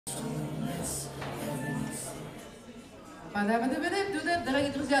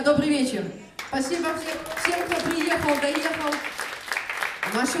Дорогие друзья, добрый вечер. Спасибо всем, кто приехал, доехал,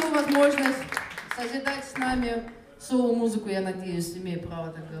 нашел возможность созидать с нами соул-музыку, я надеюсь, имею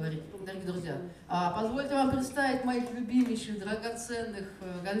право так говорить. Дорогие друзья, позвольте вам представить моих любимейших, драгоценных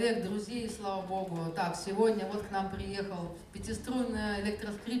коллег, друзей, слава богу. Так, сегодня вот к нам приехал пятиструнная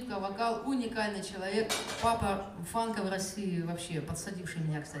электроскрипка, вокал, уникальный человек, папа фанка в России, вообще подсадивший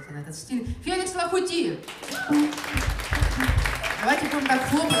меня, кстати, на этот стиль. Феликс Лахути! Давайте будем так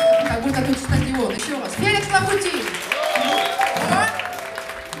хлопать, как будто тут стадион. Еще раз. Феликс Лахути!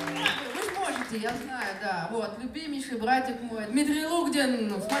 Я знаю, да. Вот, любимейший братик мой, Дмитрий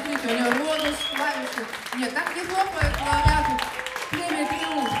Лугдин. Смотрите, у него родус, клавиши. Нет, так не хлопает лауреату премии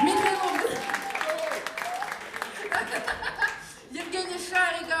 «Триумф». Дмитрий Лугдин. Евгений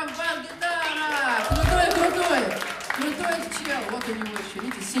Шариков, бас-гитара. Крутой чел. Вот у него еще,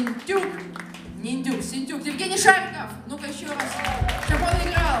 видите, синтюк. Не индюк, синтюк. Евгений Шариков. Ну-ка еще раз, чтобы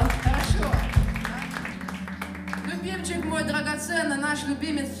он играл. Хорошо. Любимчик мой драгоценный, наш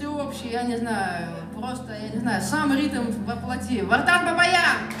любимец всеобщий, я не знаю, просто, я не знаю, сам ритм воплоти. Вартан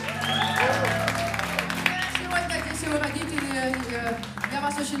Бабаян! Сегодня здесь его родители, я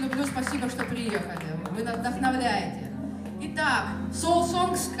вас очень люблю, спасибо, что приехали, вы нас вдохновляете. Итак, Soul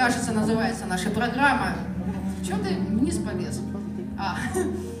Songs, кажется, называется наша программа. Чего ты вниз полез?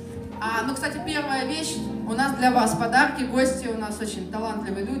 Ну, кстати, первая вещь, у нас для вас подарки, гости у нас очень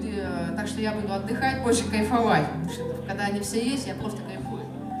талантливые люди, так что я буду отдыхать, больше кайфовать. Когда они все есть, я просто кайфую.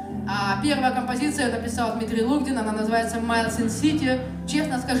 Первая композиция написал Дмитрий Лугдин, она называется Miles in City.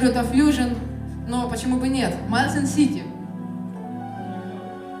 Честно скажу, это фьюжн, но почему бы нет? Miles in City.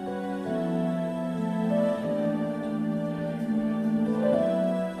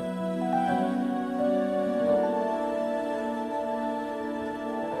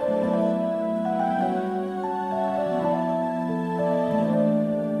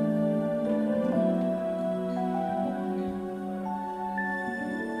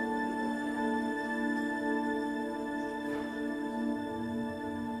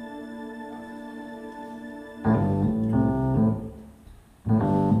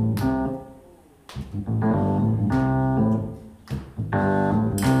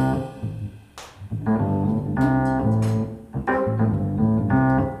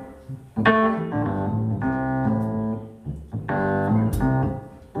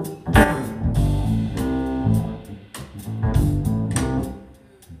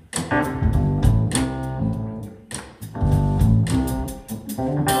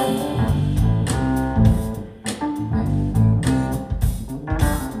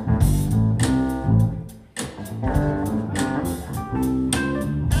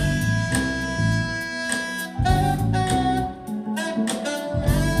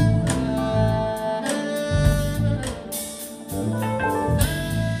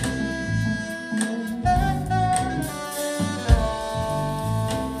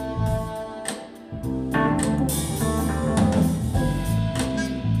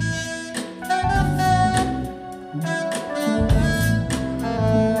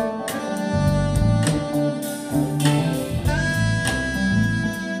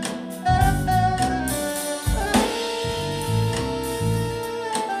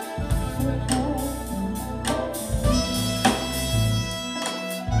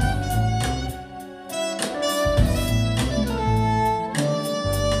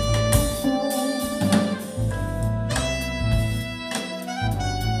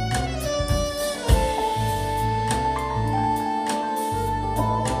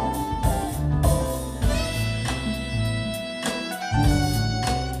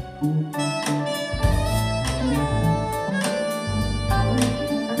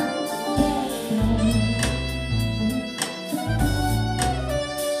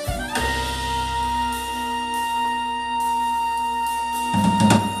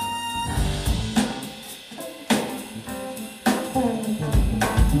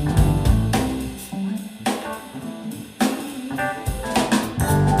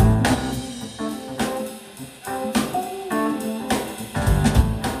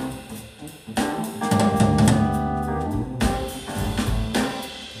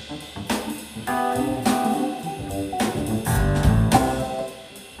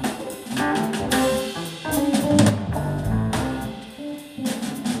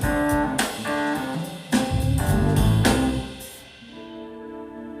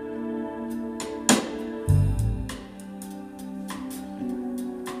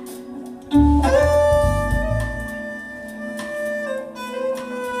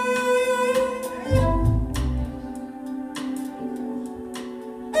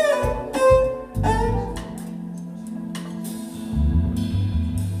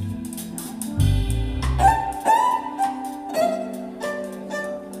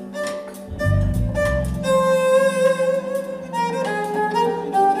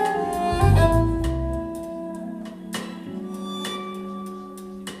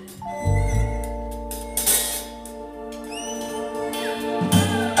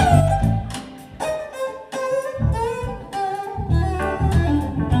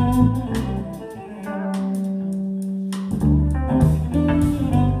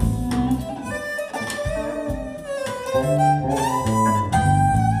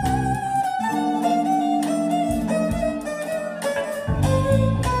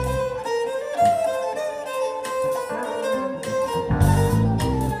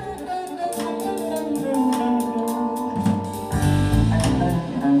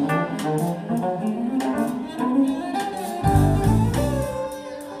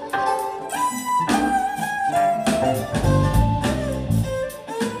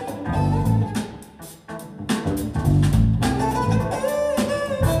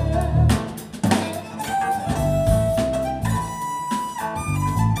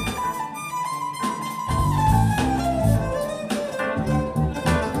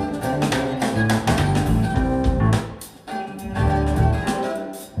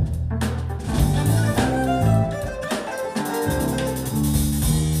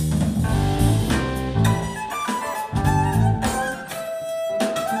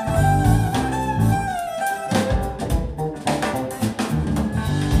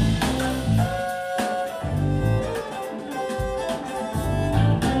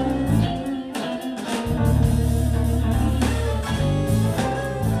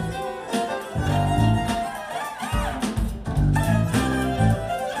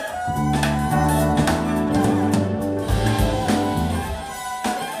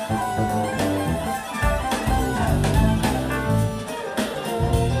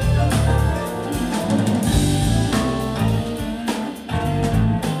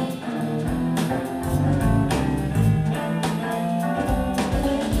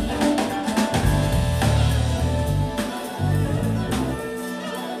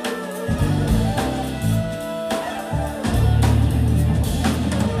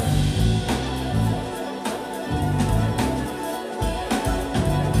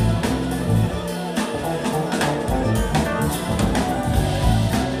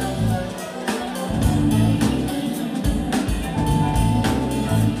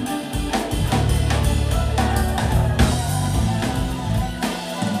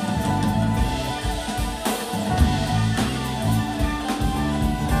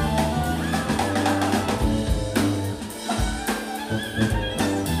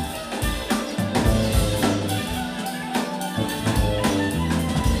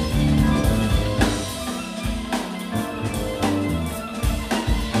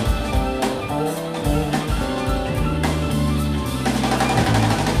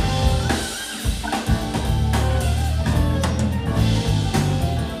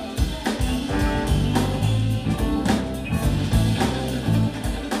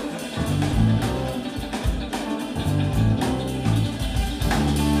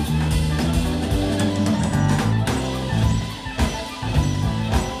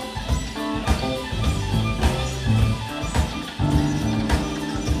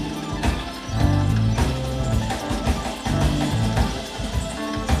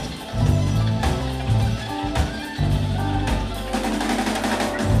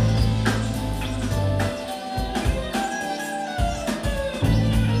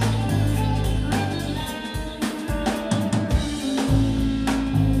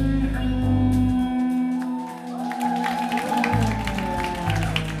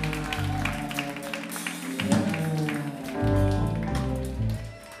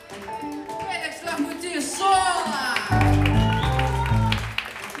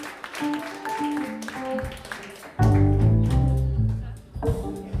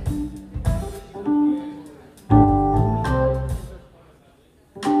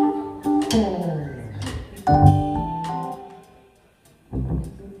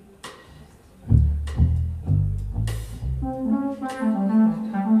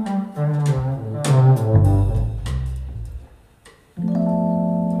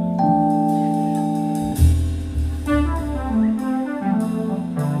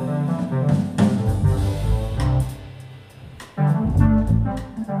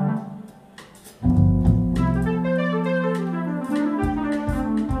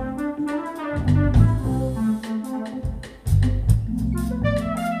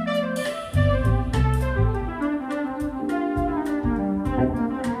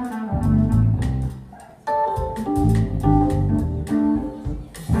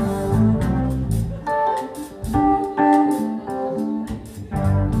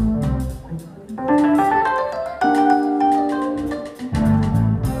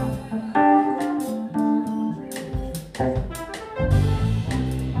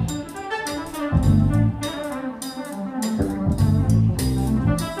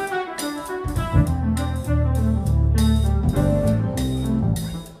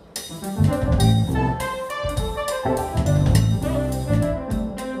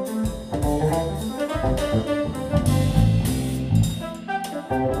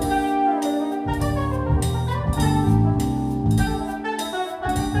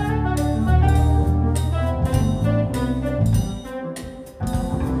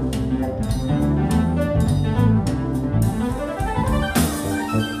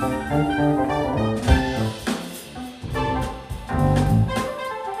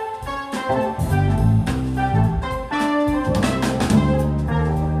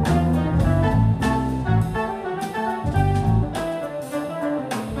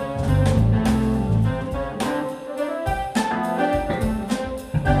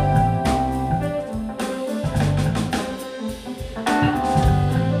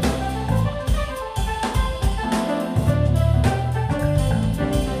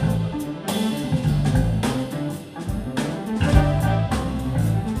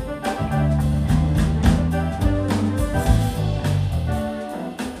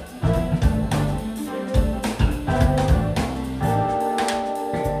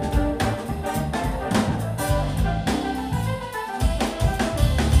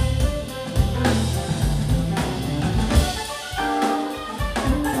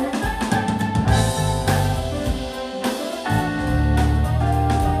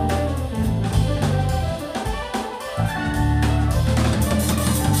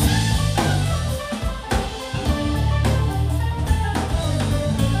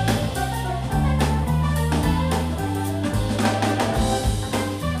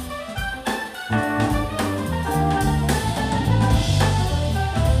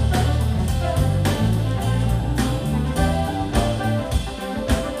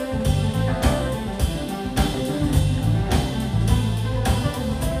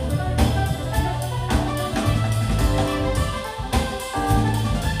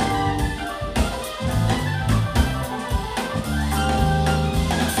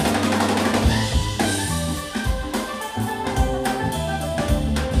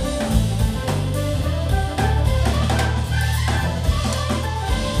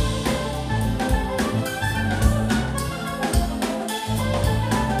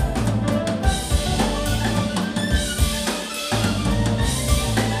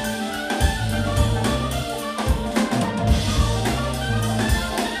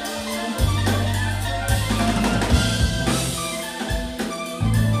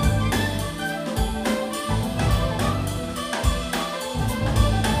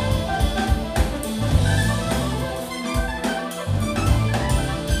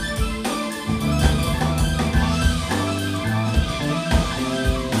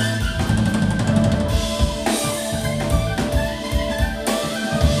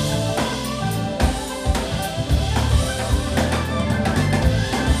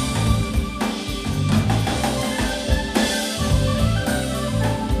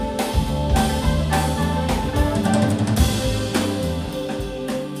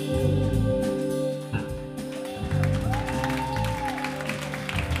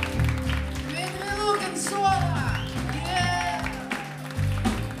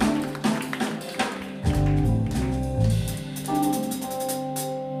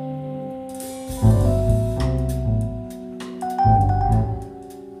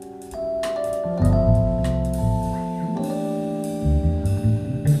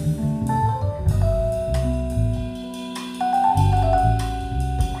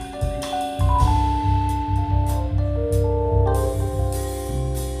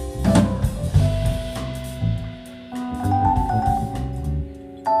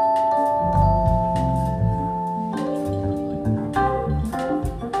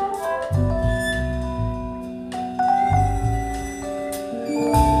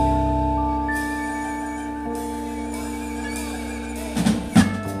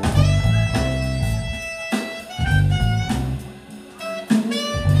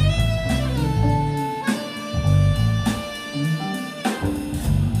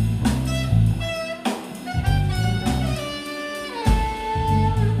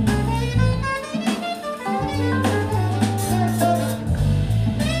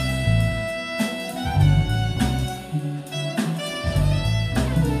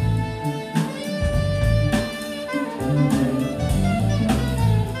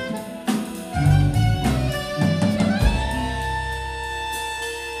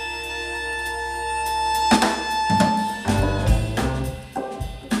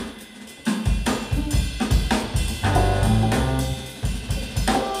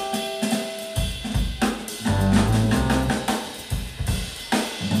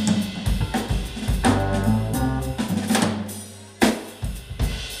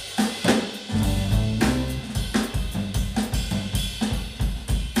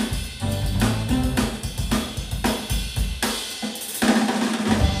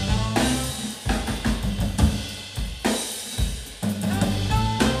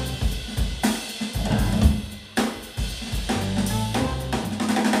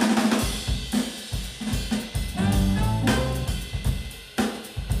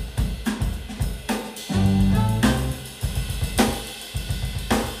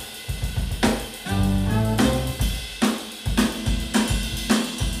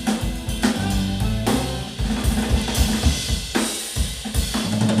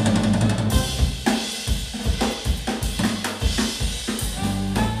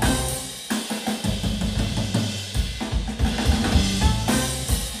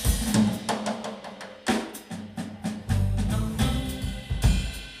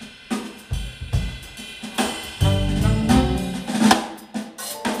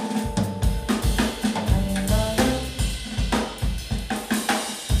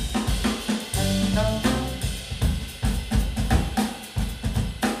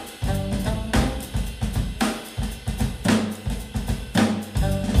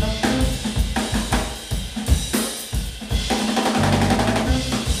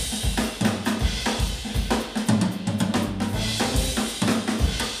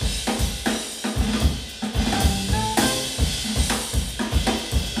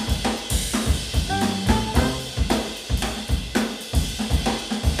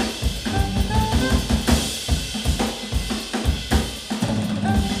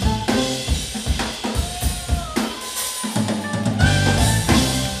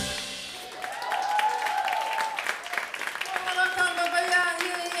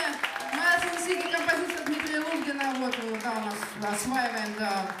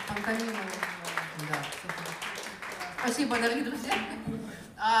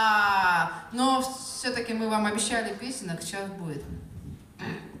 Но все-таки мы вам обещали песенок, сейчас будет.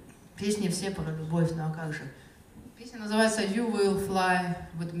 Песни все про любовь, ну а как же. Песня называется «You will fly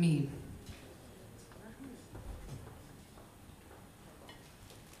with me».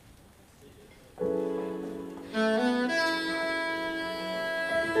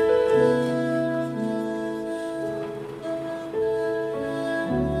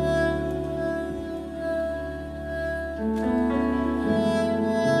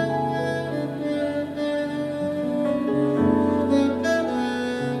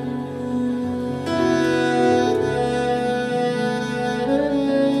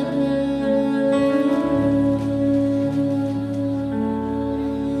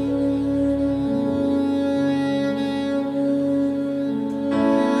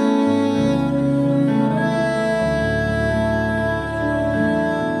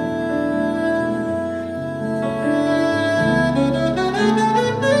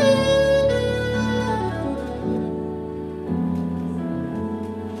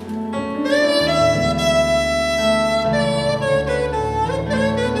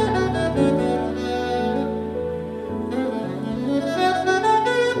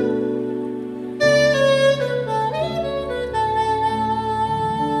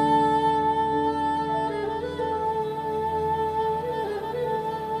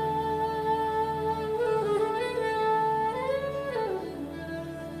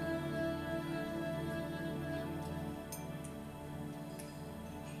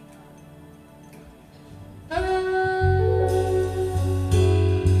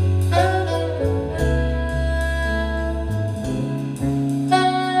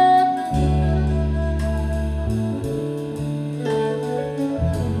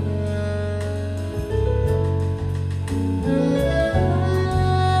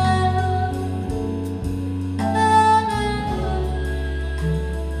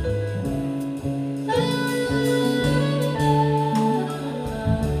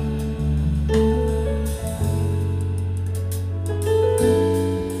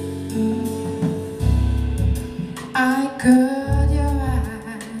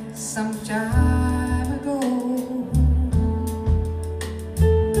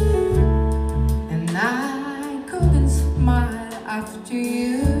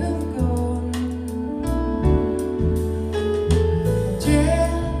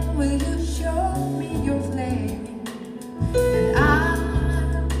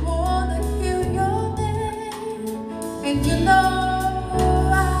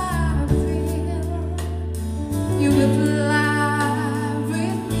 You will fly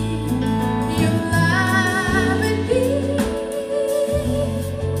with me. You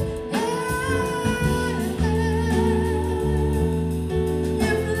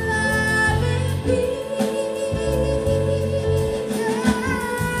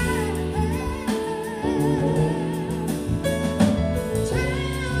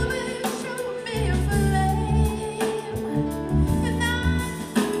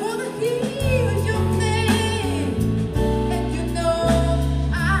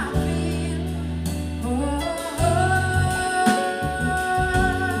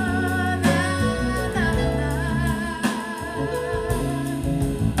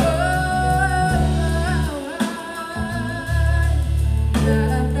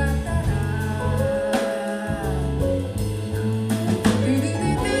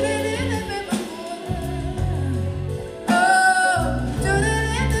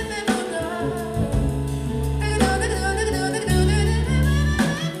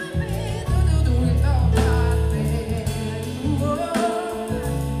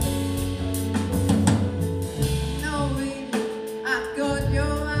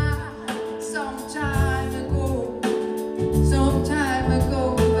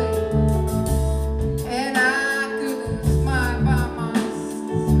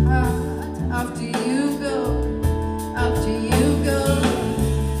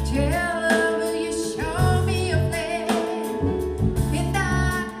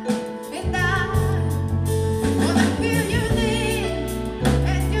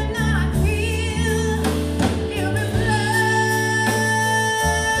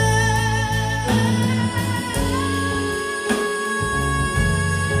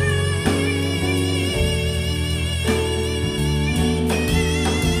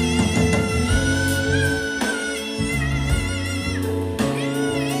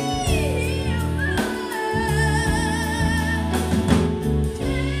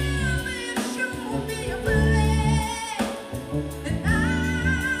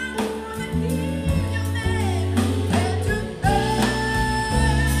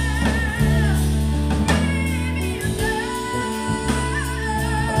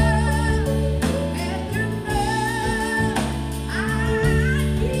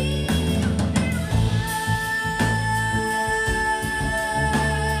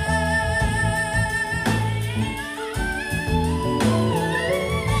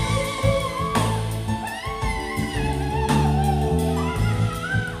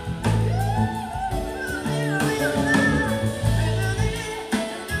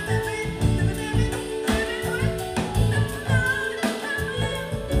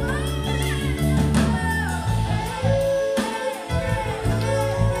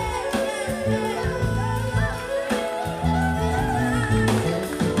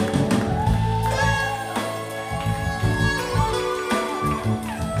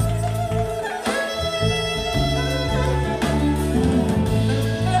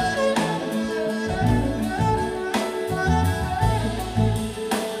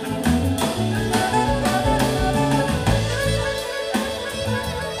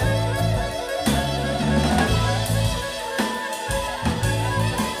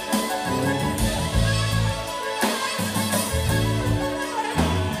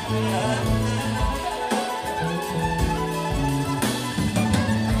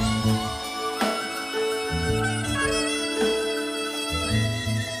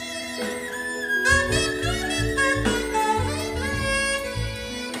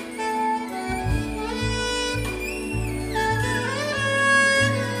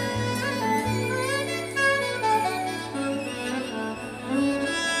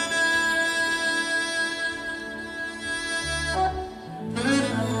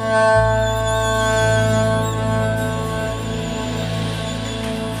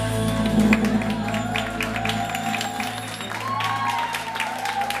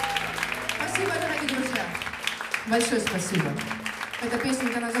большое спасибо. Эта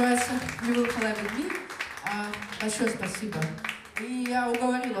песенка называется «You will play with me». Большое спасибо. И я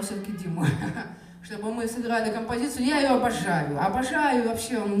уговорила все-таки Диму, чтобы мы сыграли композицию. Я ее обожаю. Обожаю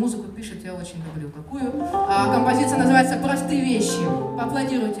вообще, он музыку пишет, я очень люблю. Какую? Композиция называется «Простые вещи».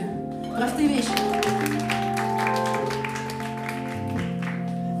 Поаплодируйте. «Простые вещи».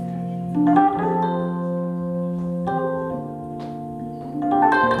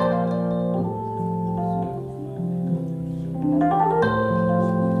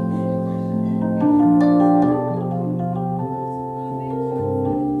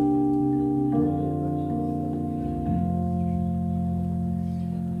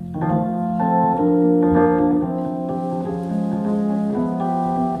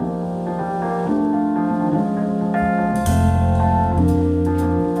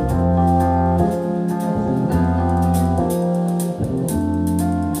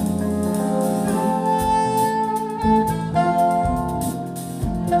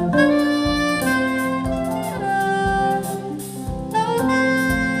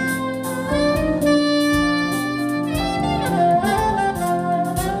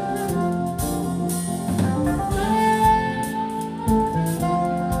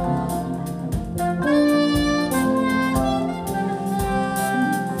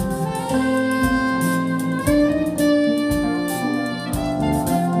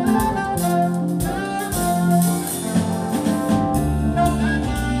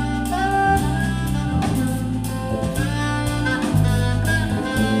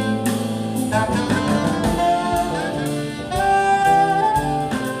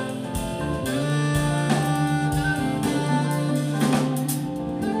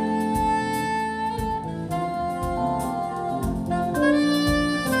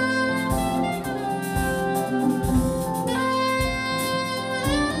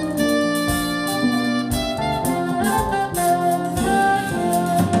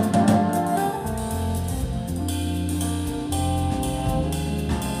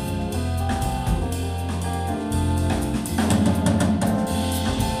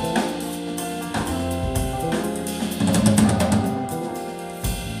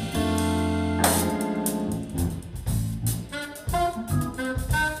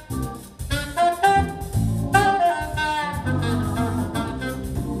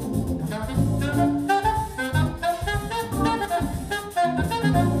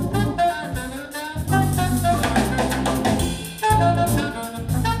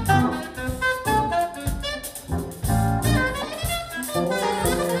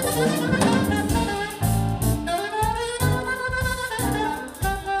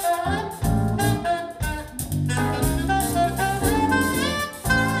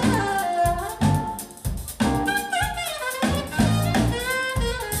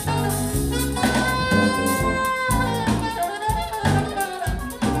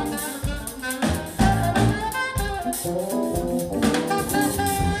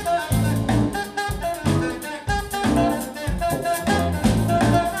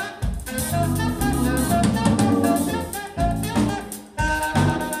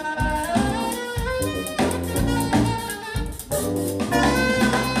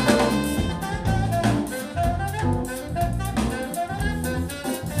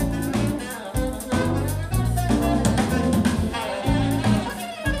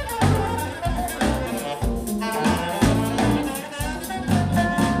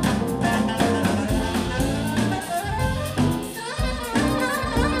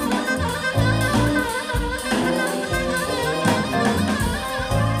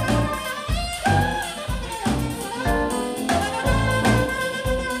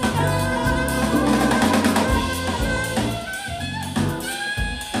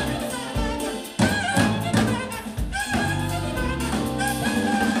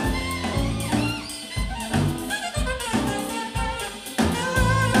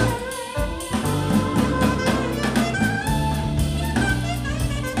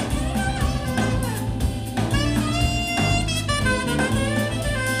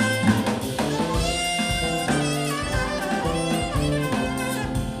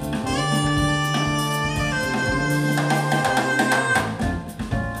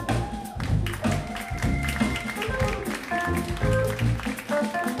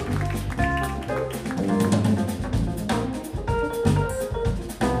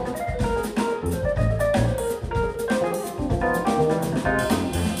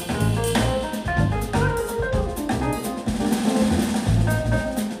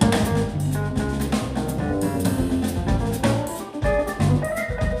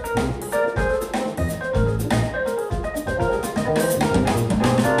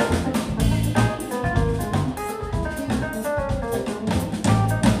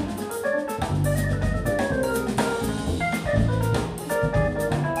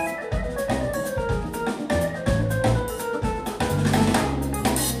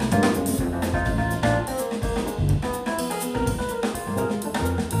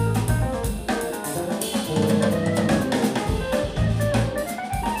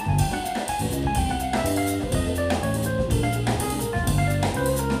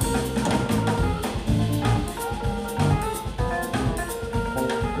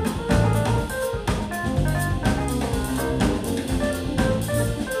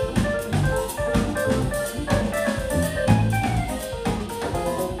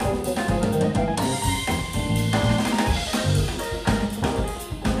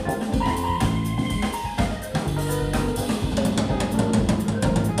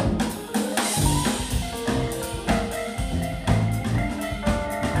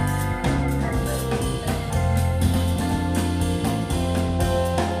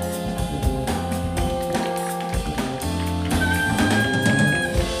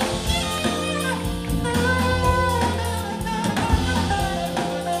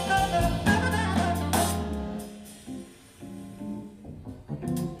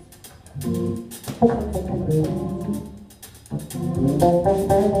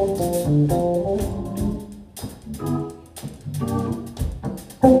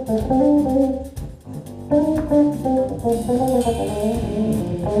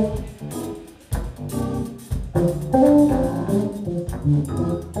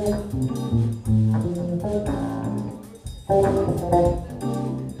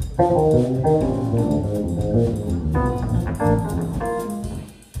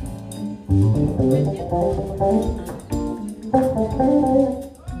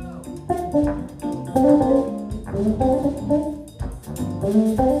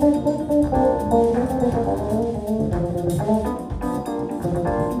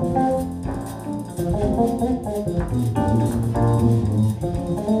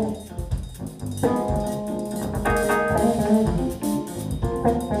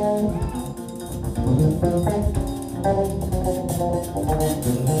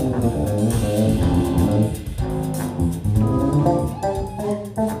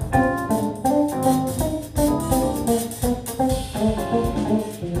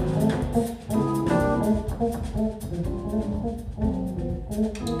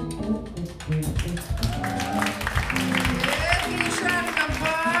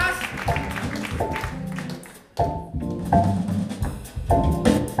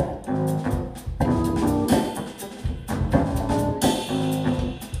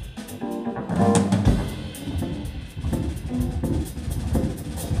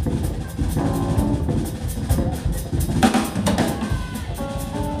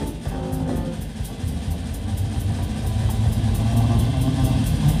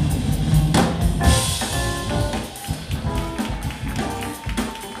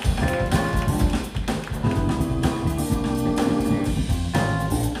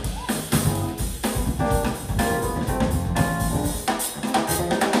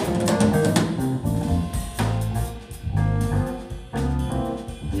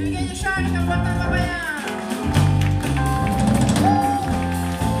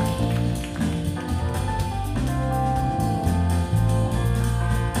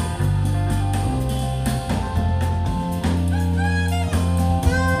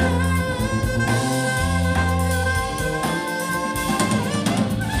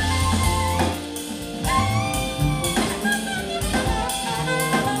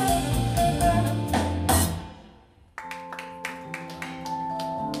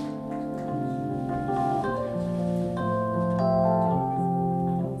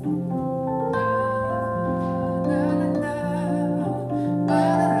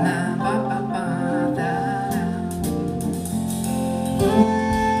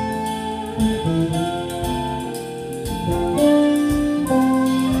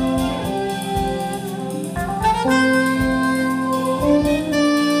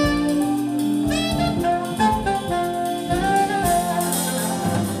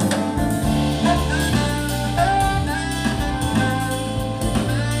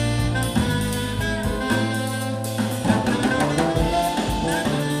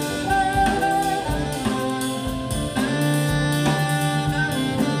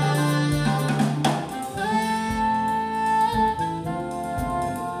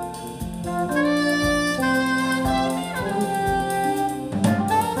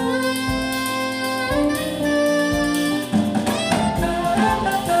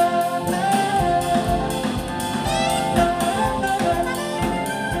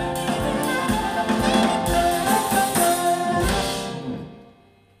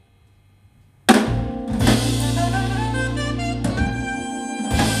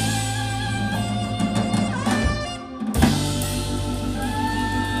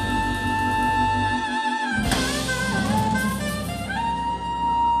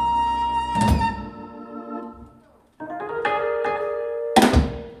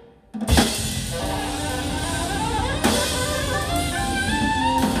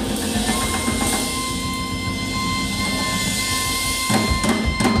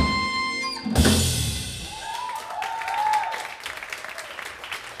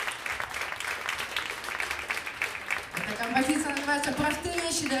 Композиция называется «Простые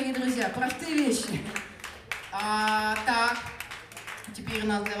вещи», дорогие друзья, простые вещи. Так, теперь у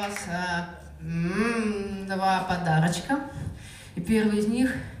нас для вас два подарочка. И первый из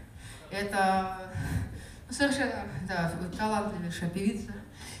них это совершенно талантливейшая певица.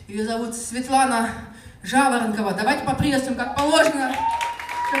 Ее зовут Светлана Жаворонкова. Давайте поприветствуем, как положено,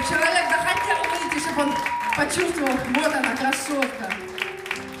 чтобы человек захотел выйти, чтобы он почувствовал, вот она, красотка.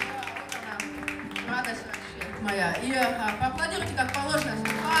 Радость вообще моя. И поаплодируйте, как положено,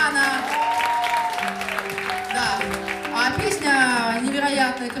 Светлана. Да. А песня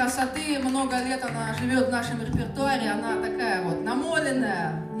 «Невероятная красота». красоты, много лет она живет в нашем репертуаре, она такая вот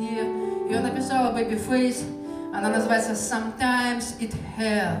намоленная, и ее написала Babyface, она называется Sometimes It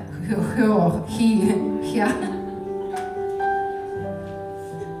He.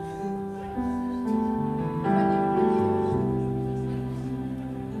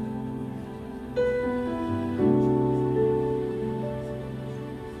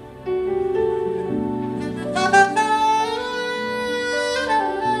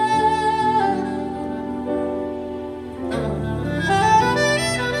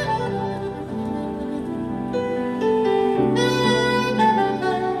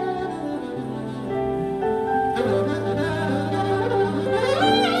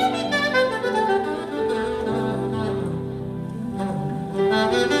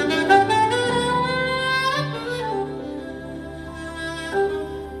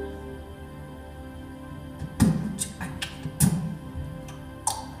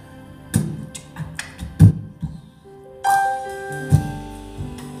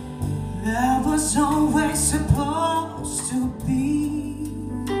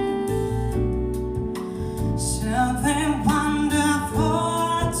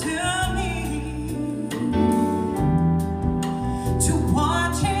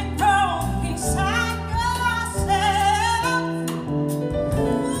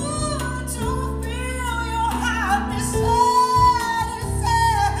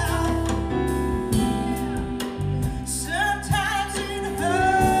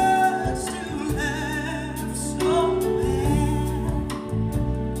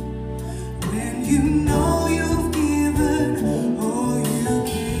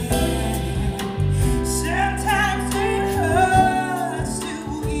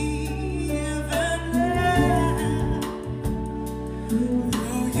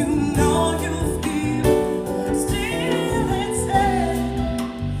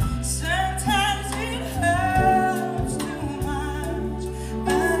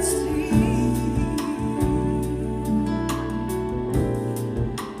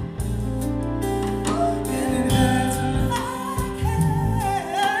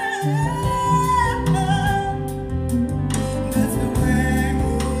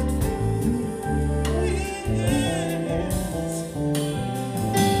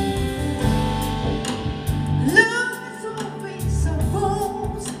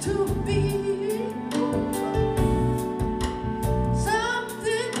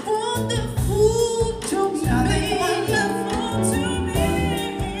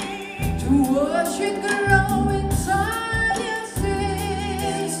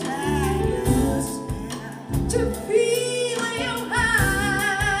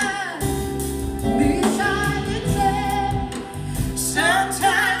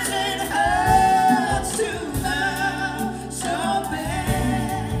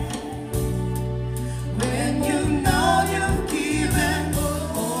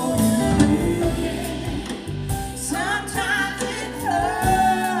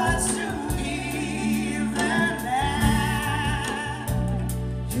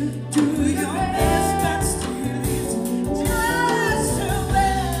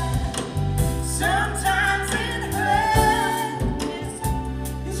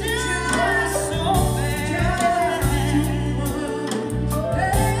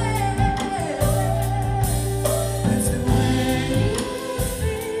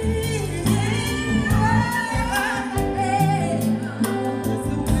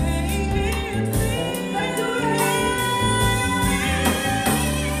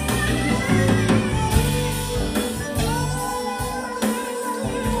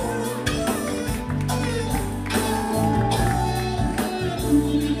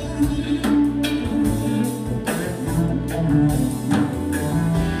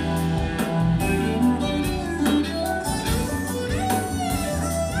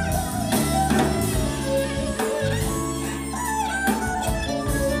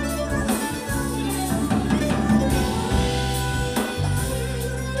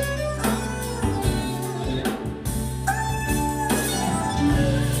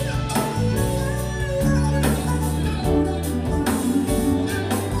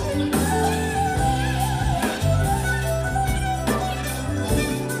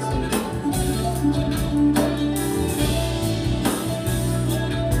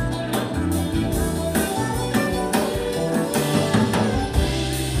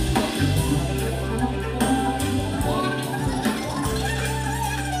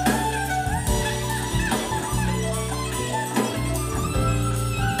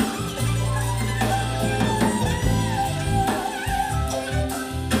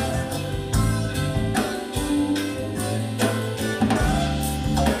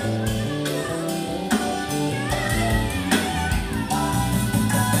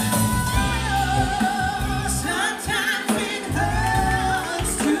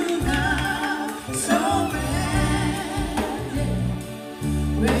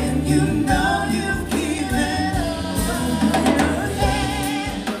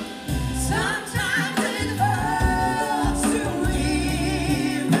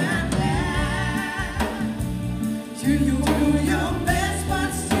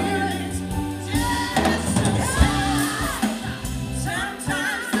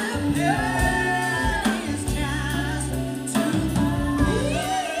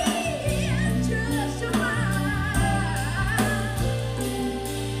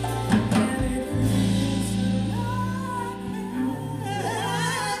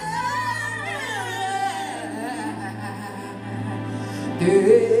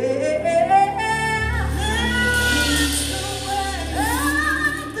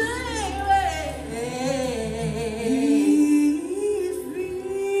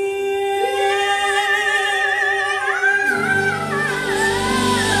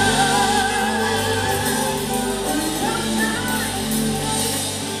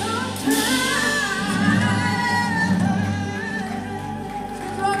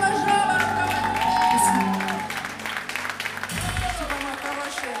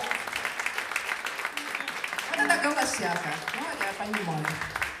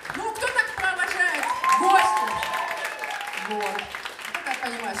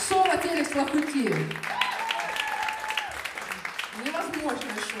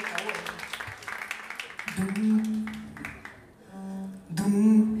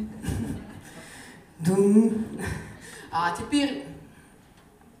 А теперь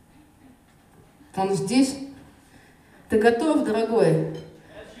он здесь. Ты готов, дорогой?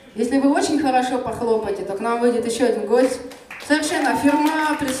 Если вы очень хорошо похлопаете, то к нам выйдет еще один гость. Совершенно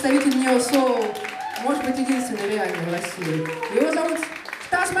фирма, представитель нео-соул. Может быть, единственный реальный в России. Его зовут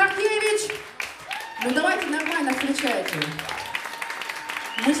Стас Маркевич. Ну давайте нормально встречайте.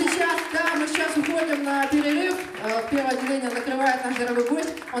 Мы сейчас уходим на перерыв. Первое отделение закрывает наш дорогой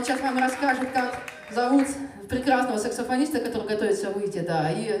гость. Он сейчас вам расскажет, как зовут прекрасного саксофониста, который готовится выйти.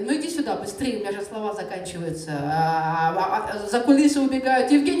 Да. Ну иди сюда, быстрее, у меня же слова заканчиваются. За кулисы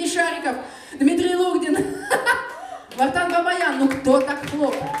убегают. Евгений Шариков, Дмитрий Лугдин, Вартан Бабаян. Ну кто так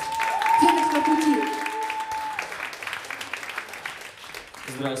хлопает? Феникс на пути.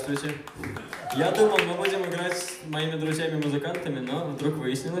 Здравствуйте. Я думал, мы будем играть с моими друзьями-музыкантами, но вдруг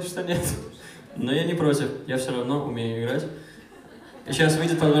выяснилось, что нет. Но я не против, я все равно умею играть. И сейчас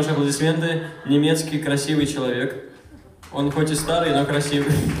выйдет под ваши аплодисменты немецкий красивый человек. Он хоть и старый, но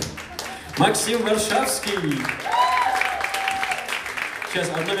красивый. Максим Варшавский. Сейчас,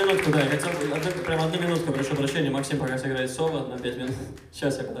 одну минутку, да, я хотел, прям одну минутку, прошу прощения, Максим пока сыграет соло на 5 минут.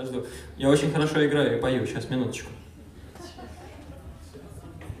 Сейчас я подожду. Я очень хорошо играю и пою, сейчас, минуточку.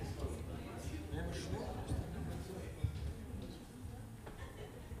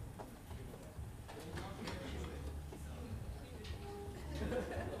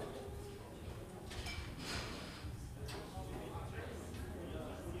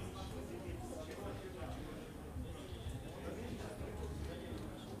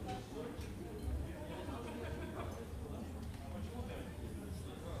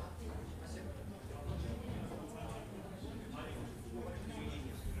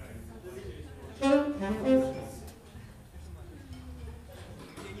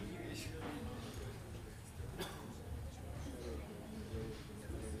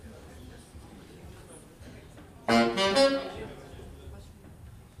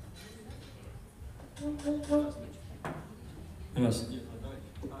 Раз.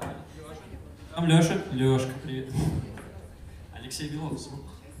 Там Леша. Лешка, привет. Алексей Белов, звук.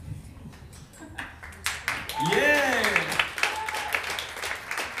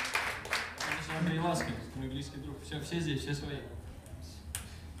 Андрей Ласкин, мой близкий друг. Все здесь, все свои.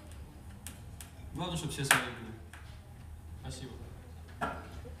 Главное, чтобы все свои были. Спасибо.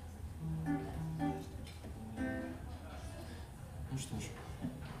 Ну что ж.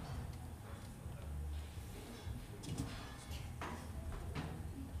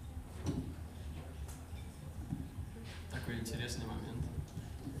 Такой интересный момент.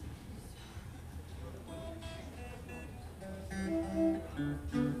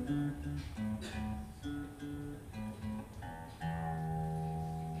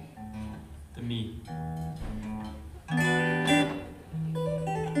 Это ми.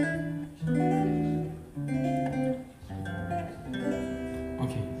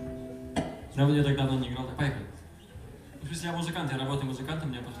 Окей. Я так давно не играл. Так, поехали. В смысле, я музыкант, я работаю музыкантом,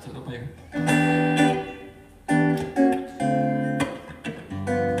 мне просто поехали.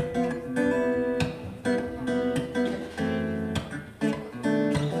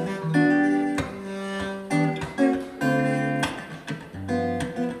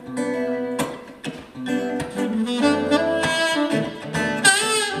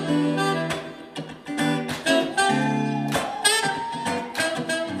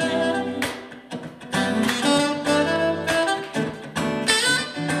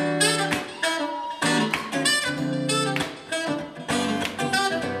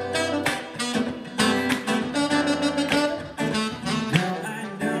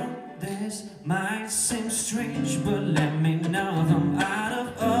 but let me know if I'm out of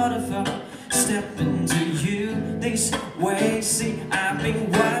order for stepping to you this way. See, I've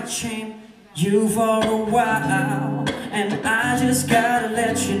been watching you for a while, and I just gotta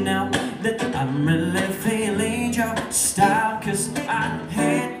let you know that I'm really feeling your style. Cause I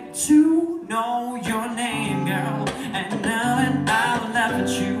had to know your name, girl, and now that I'll laugh at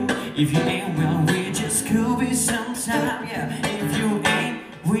you. If you ain't, well, we just could be sometime, yeah. If you ain't,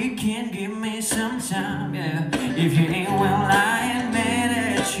 we can give me some time, yeah. If you ain't, well, I ain't mad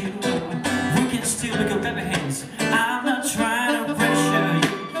at you. We can still look up every hands. I'm not trying to pressure you,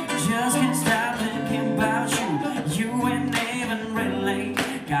 just can't stop thinking about you. You ain't even really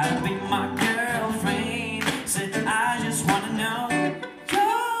gotta be my girlfriend. Said I just wanna know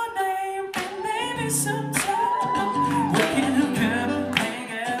your name, and maybe sometime we can hook up, hang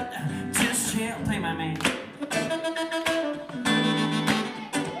out, just chill, play my man.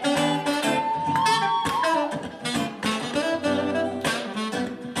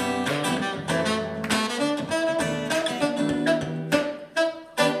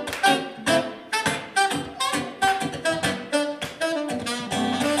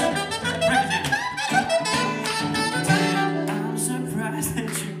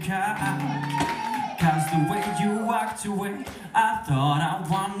 Cause the way you walked away, I thought I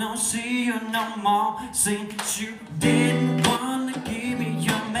wanna see you no more. Since you didn't wanna give me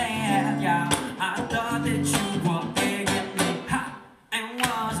your man, yeah, I thought that you were begging me, ha, and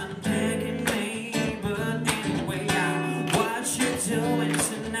wasn't taking me. But anyway, yeah, what you doing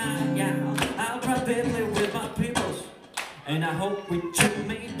tonight, yeah, I'll probably with my peoples, and I hope with you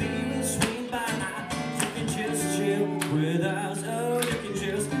maybe we'll swing by. You can just chill with us, oh, you can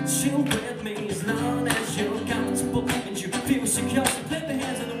just chill with me as long as you're comfortable and you feel secure. So clap the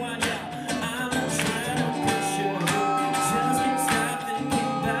hands on the one, yeah. I'm not trying to pressure you, just can't stop thinking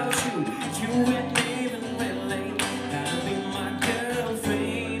about you. You ain't even really gotta be my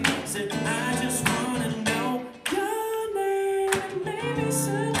girlfriend. Said I just wanna know your name, and maybe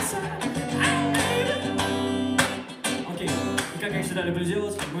sometime I need. Окей, и как я всегда люблю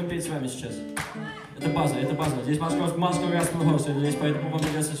делать, будем петь с вами сейчас. Это база, это база. Здесь московский голос, здесь поэтому вам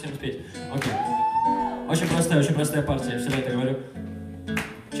придется всем спеть. Окей. Очень простая партия, я всегда это говорю.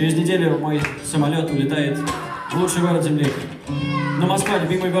 Через неделю мой самолет улетает в лучший город Земли. Но Москва,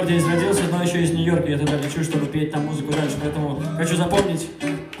 любимый город, я здесь родился, но еще из Нью-Йорка я туда лечу, чтобы петь там музыку дальше. Поэтому хочу запомнить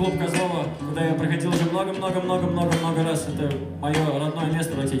клуб Козлова, куда я проходил уже много раз. Это мое родное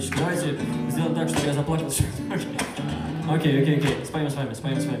место практически. Давайте сделаем так, чтобы я заплакал. Окей. Споем с вами.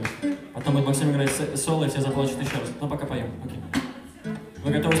 Потом будет Максим играть соло, и все заплачут еще раз. Но пока поем. Окей.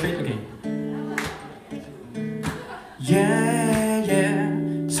 Вы готовы спеть? Окей. Yeah,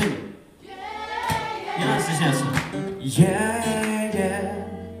 yeah, sing it. Не надо стесняться. Yeah, yeah.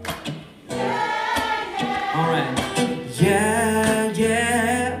 Alright. Yeah,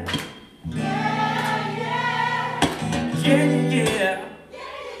 yeah. Yeah, yeah.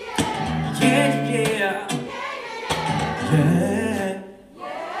 Yeah, yeah. Yeah.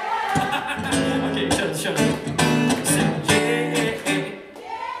 Окей, еще раз. Say yeah.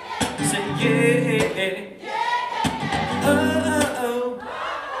 Say yeah. Oh.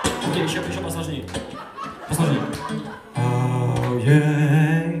 Окей, еще посложнее. Oh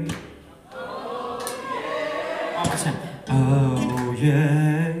yeah. Oh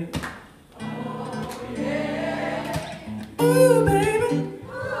yeah. Ooh baby,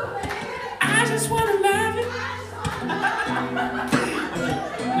 I just wanna love you.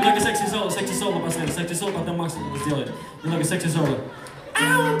 Немного секси-соло напоследок. Секси-соло потом Макс сделает. Немного секси-соло.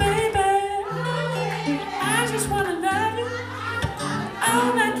 Oh baby, I just wanna love you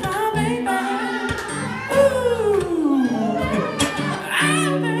all night long, baby. Ooh,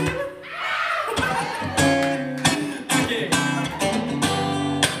 oh baby. Окей.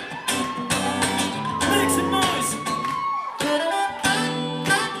 Make some noise.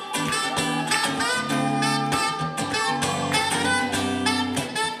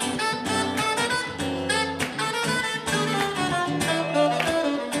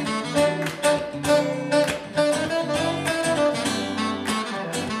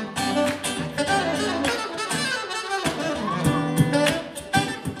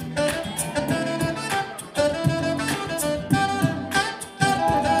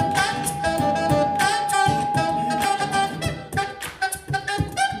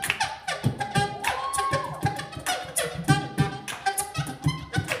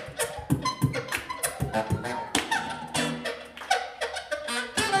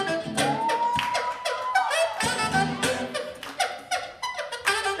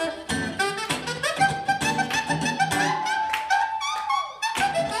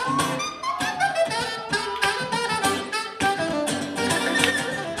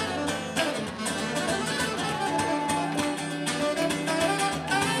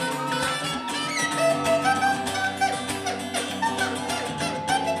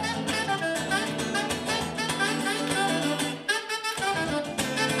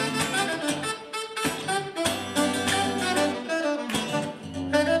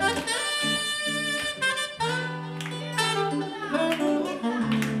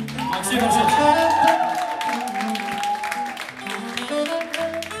 Спасибо большое.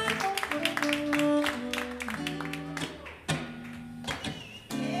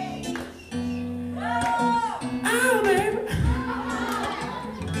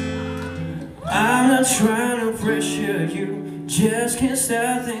 I'm not trying to pressure you, just can't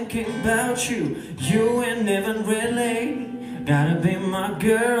stop thinking about you. You ain't never really gotta be my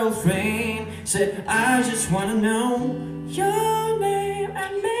girlfriend. Said I just wanna know your name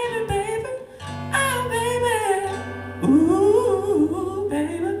and maybe, baby, oh baby, ooh,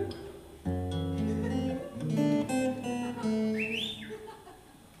 baby.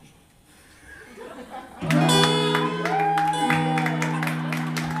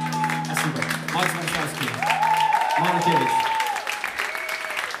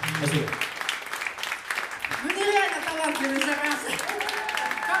 Спасибо. Ну нереально талантливый зараза.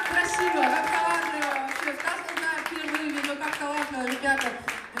 Как красиво, как талантливо вообще. Сказка знаю, впервые видел, как талантливо, ребята.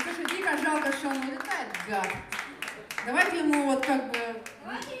 Ну слушай, дико жалко, что он улетает, гад. Давайте ему вот как бы...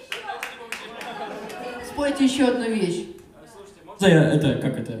 Спойте еще одну вещь.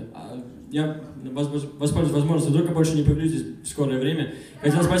 Я воспользуюсь возможностью, вдруг я больше не появлюсь здесь в скорое время.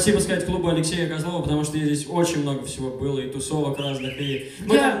 Хотел спасибо сказать клубу Алексея Козлова, потому что здесь очень много всего было, и тусовок разных, и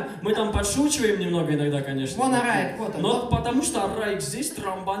мы там подшучиваем немного иногда, конечно. Вон Араик, вот он. Но потому что Араик здесь,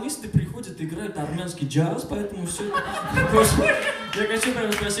 тромбонисты приходят, играют армянский джаз, поэтому все это... Я хочу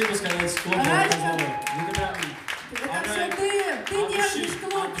прям спасибо сказать клубу Козлова. Это все ты держишь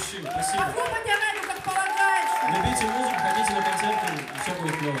клуб. Похлопать Арайку, как полагается. Любите музыку, ходите на концерты, все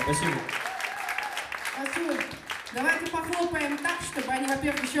будет клево. Спасибо. Спасибо. Давайте похлопаем так, чтобы они,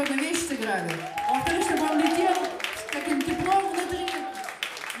 во-первых, еще одну вещь сыграли. А во-вторых, чтобы он летел с таким теплом внутри.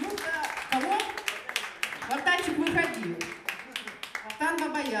 Ну-ка, кого? Вартанчик, выходи. Вартан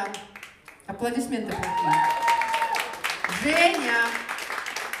Бабаян. Аплодисменты плохие. Женя.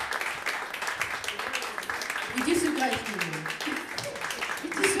 Иди сыграй с ними.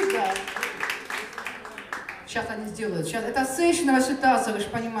 Иди сюда. Сейчас они сделают. Сейчас. Это сейшновая ситуация, вы же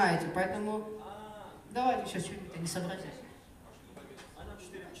понимаете. Поэтому давайте сейчас что-нибудь не сообразить. Она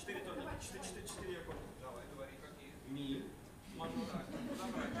 4 аккорда. Давай, говори, какие. Ми.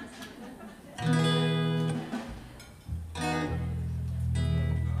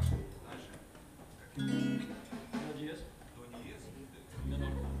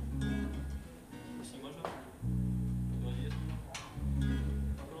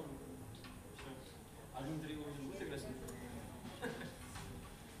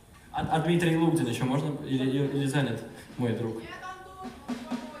 А Дмитрий Лугдин еще можно? Или занят мой друг?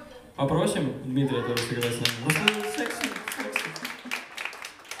 Попросим Дмитрия тоже сыграть с нами. Просто секси.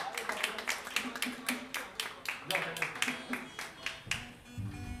 Да,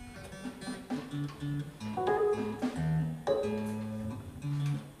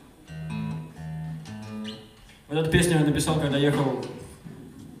 вот эту песню я написал, когда ехал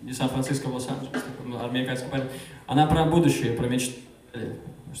из Сан-Франциско в Лос-Анджелес. Американский парень. Она про будущее, про мечту.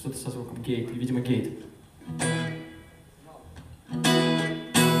 Что-то со звуком гейт, видимо, гейт.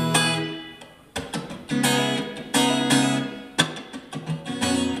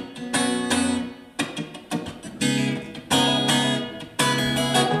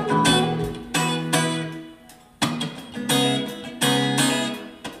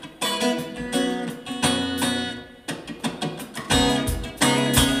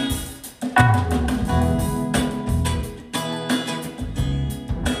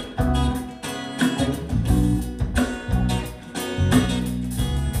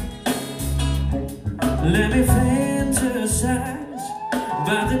 Let me fantasize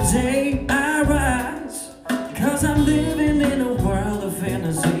about the day I rise, 'cause I'm living in a world of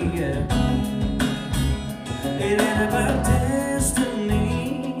fantasy, yeah. It ain't about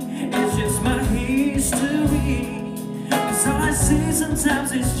destiny, it's just my history, 'cause all I see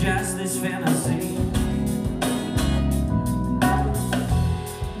sometimes is just this fantasy.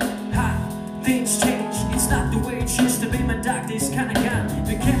 Things change, it's not the way it used to be. My dark days kinda gone,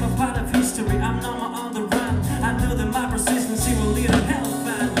 became a part of history. I'm no more on the run. I know that my persistency will lead to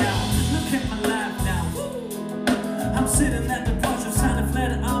hellfire now. Look at my life now. I'm sitting at the porch of Santa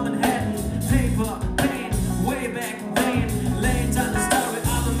Flat on Manhattan. Paper, pen, way back then. Laying down the story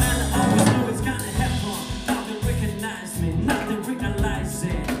of a man I always knew it's gonna happen. Now they recognize me, now they realize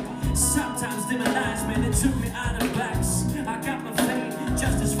it. Sometimes they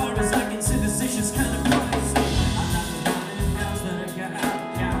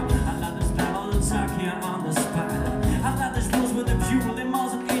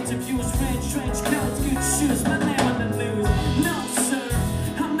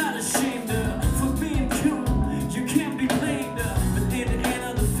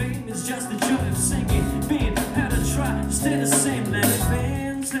stay the same. Let me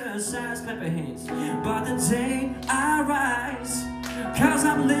fantasize, clap your hands. But the day I rise, cause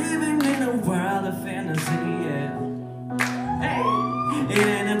I'm living in a world of fantasy, yeah. Hey, it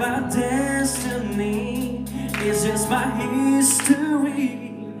ain't about destiny, it's just my history.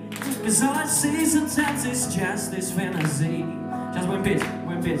 Cause all I see sometimes is just this fantasy. Just one pitch,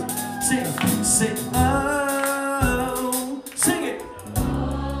 one pitch. Sing, oh, sing it.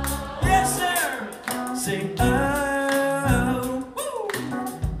 Yes, sir. Sing, oh, woo.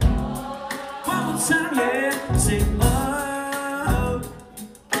 One more time, yeah. Sing, oh.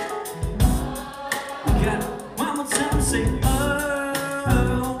 We got it. One more time, sing,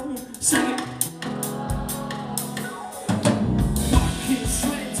 oh. Sing it. Walking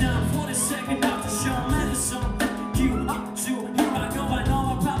straight down 42nd off the show, Madison. You up to here I go. I know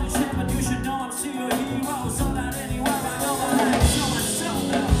I'm probably shit, but you should know I'm still your hero. So that anywhere I go, I like show myself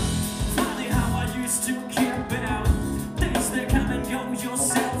now. Funny how I used to care about things that come and go.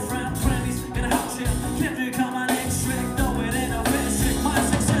 Yourself round friends in a house, yeah. Can't become my next trick, though it ain't a best trick. My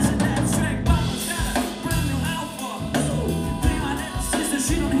success in that trick. Mama's got a brand new alpha. Be my little sister,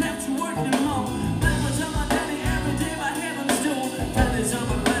 she don't have to work no more. That was on my daddy every day, my heaven's doing. That is on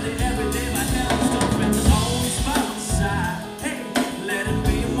my daddy every day, my heaven's doing. Friends always by my side. Hey, let it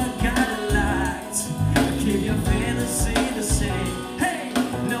be my guiding light. Keep your fantasy the same. Hey,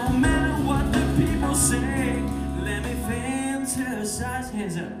 no matter what the people say, let me fantasize,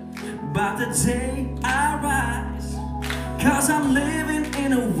 hands up, about the day I rise. Cause I'm living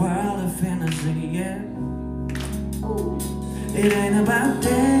in a world of fantasy, yeah. It ain't about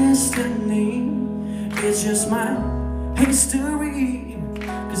destiny, it's just my history.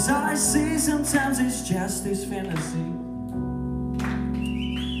 Cause all I see sometimes is just this fantasy.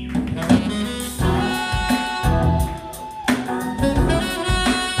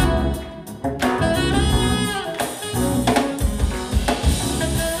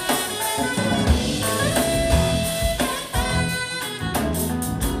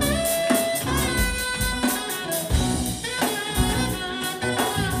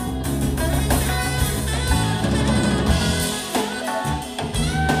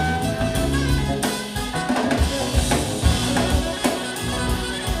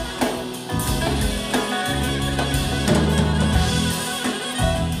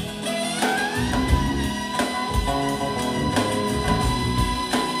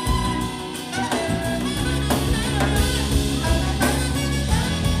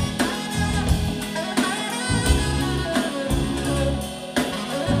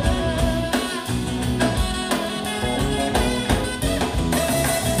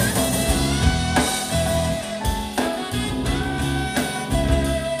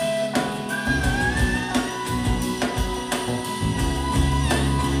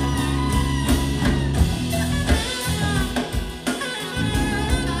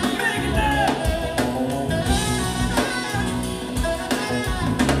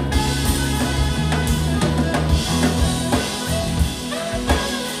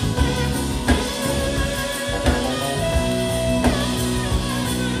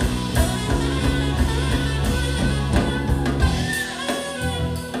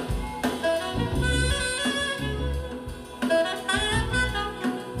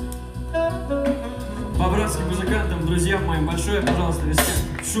 По-братски музыкантам, друзьям моим, большое, пожалуйста,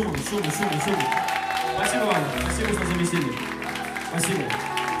 респект. Шумом, шумом, шумом, шумом. Спасибо вам, спасибо, что заместили. Спасибо.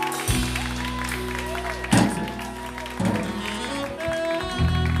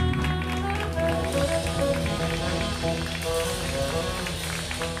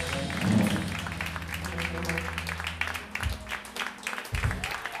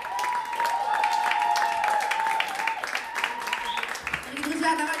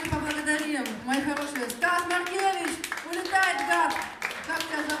 Друзья, давайте поблагодарим. Мои хорошие. Стас Маркевич, улетает, гад. Как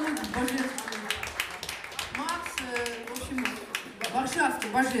тебя зовут? Божественный. Макс, в общем, Варшавский,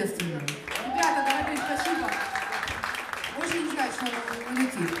 божественный. Ребята, дорогие, спасибо. Очень удачно он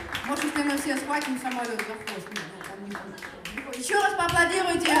улетит. Может, если мы все схватим самолет за хвост. Еще раз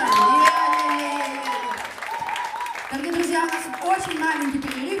поаплодируйте. Дорогие друзья, у нас очень маленький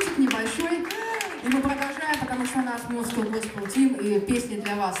перерывчик, небольшой. И мы продолжаем, потому что у нас Москва, Госпел Тим и песни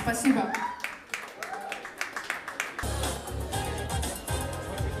для вас. Спасибо.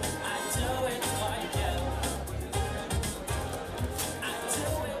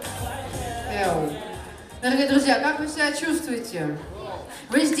 Дорогие друзья, как вы себя чувствуете?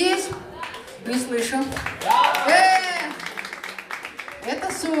 Вы здесь? Не слышу. Это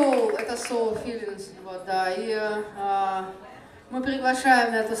soul feelings, вот, да. И мы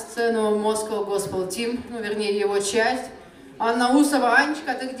приглашаем на эту сцену Москва Госпел Тим, ну, вернее, его часть. Анна Усова.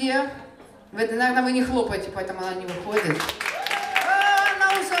 Анечка, ты где? Наверное, вы не хлопаете, поэтому она не выходит.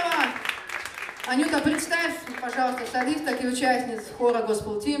 Наусова! Анюта, представь, пожалуйста, солисток и участниц хора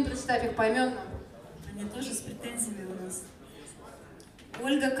Gospel Team. Представь их поименно. Они тоже с претензиями у нас.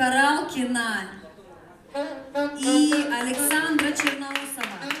 Ольга Коралкина и Александра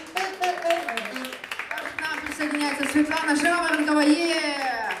Черноусова. К нам присоединяется Светлана Жаворонкова.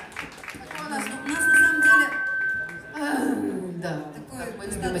 У нас на самом деле да, такой мы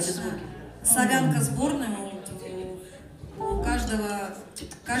любим эти звуки. солянка сборная. У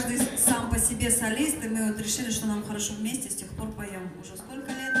каждый сам по себе солист, и мы вот решили, что нам хорошо вместе, с тех пор поем. Уже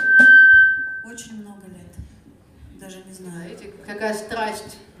сколько лет? Очень много лет. Даже не знаю. Знаете, какая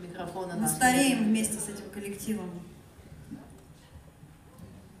страсть микрофона. Мы стареем вместе с этим коллективом.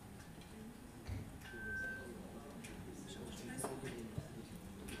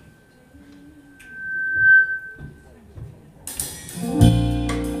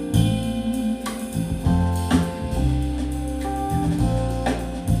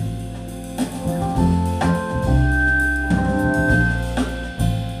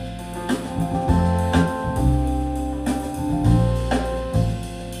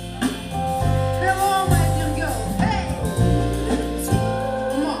 Hello, my dear girl. Hey!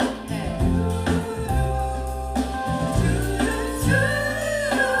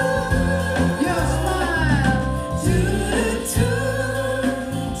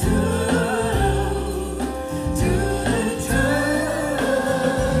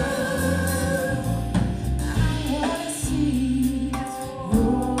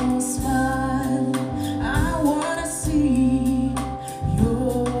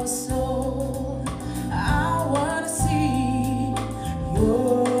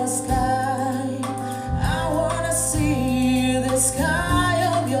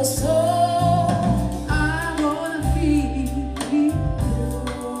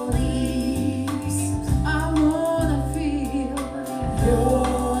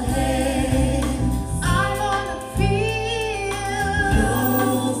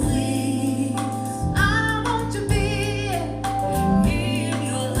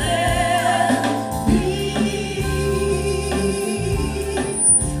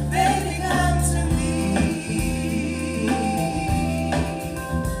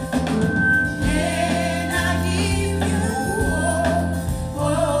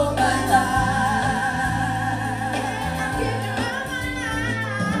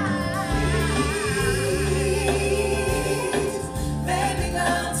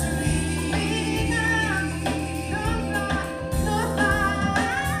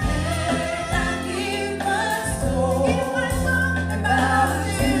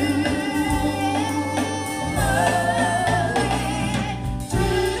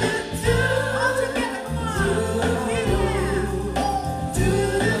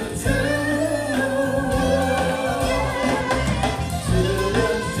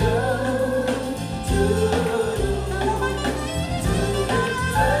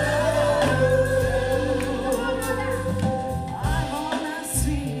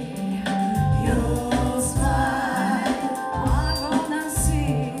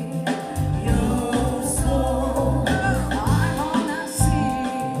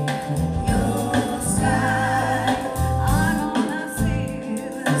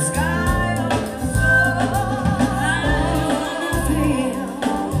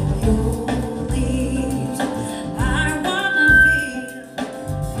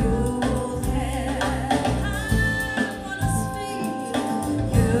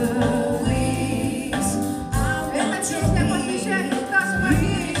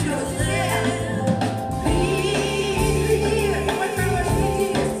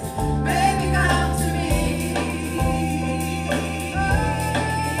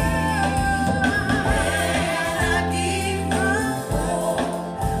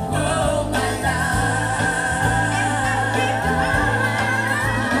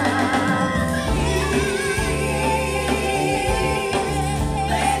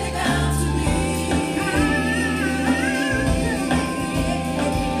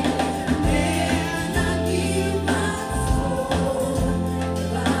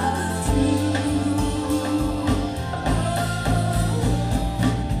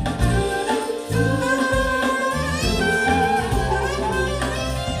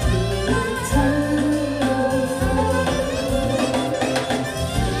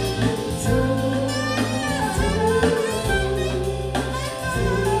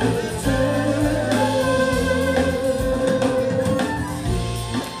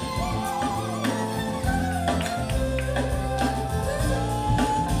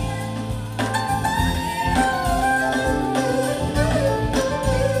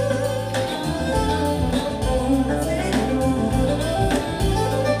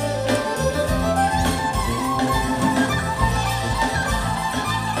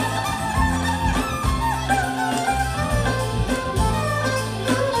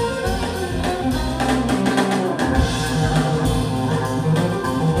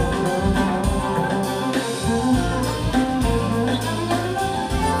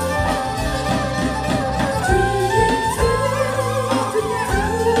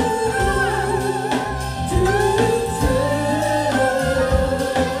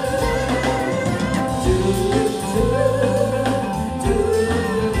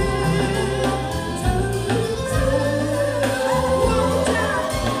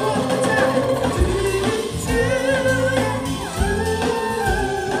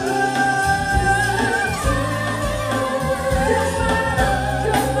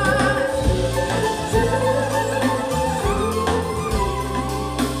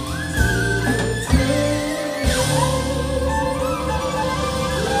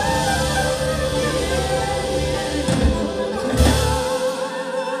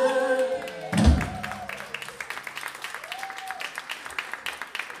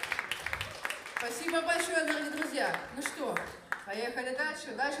 Спасибо большое, дорогие друзья. Ну что, поехали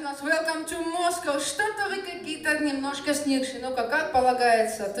дальше. Дальше у нас Welcome to Moscow. Что-то вы какие-то немножко сникшие. Ну-ка, как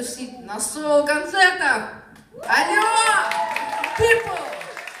полагается, тусить на соло-концертах? Алло! People!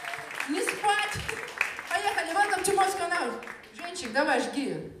 Не спать! Поехали, Welcome to Moscow now. Женщик, давай,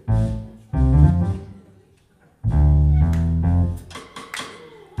 жги.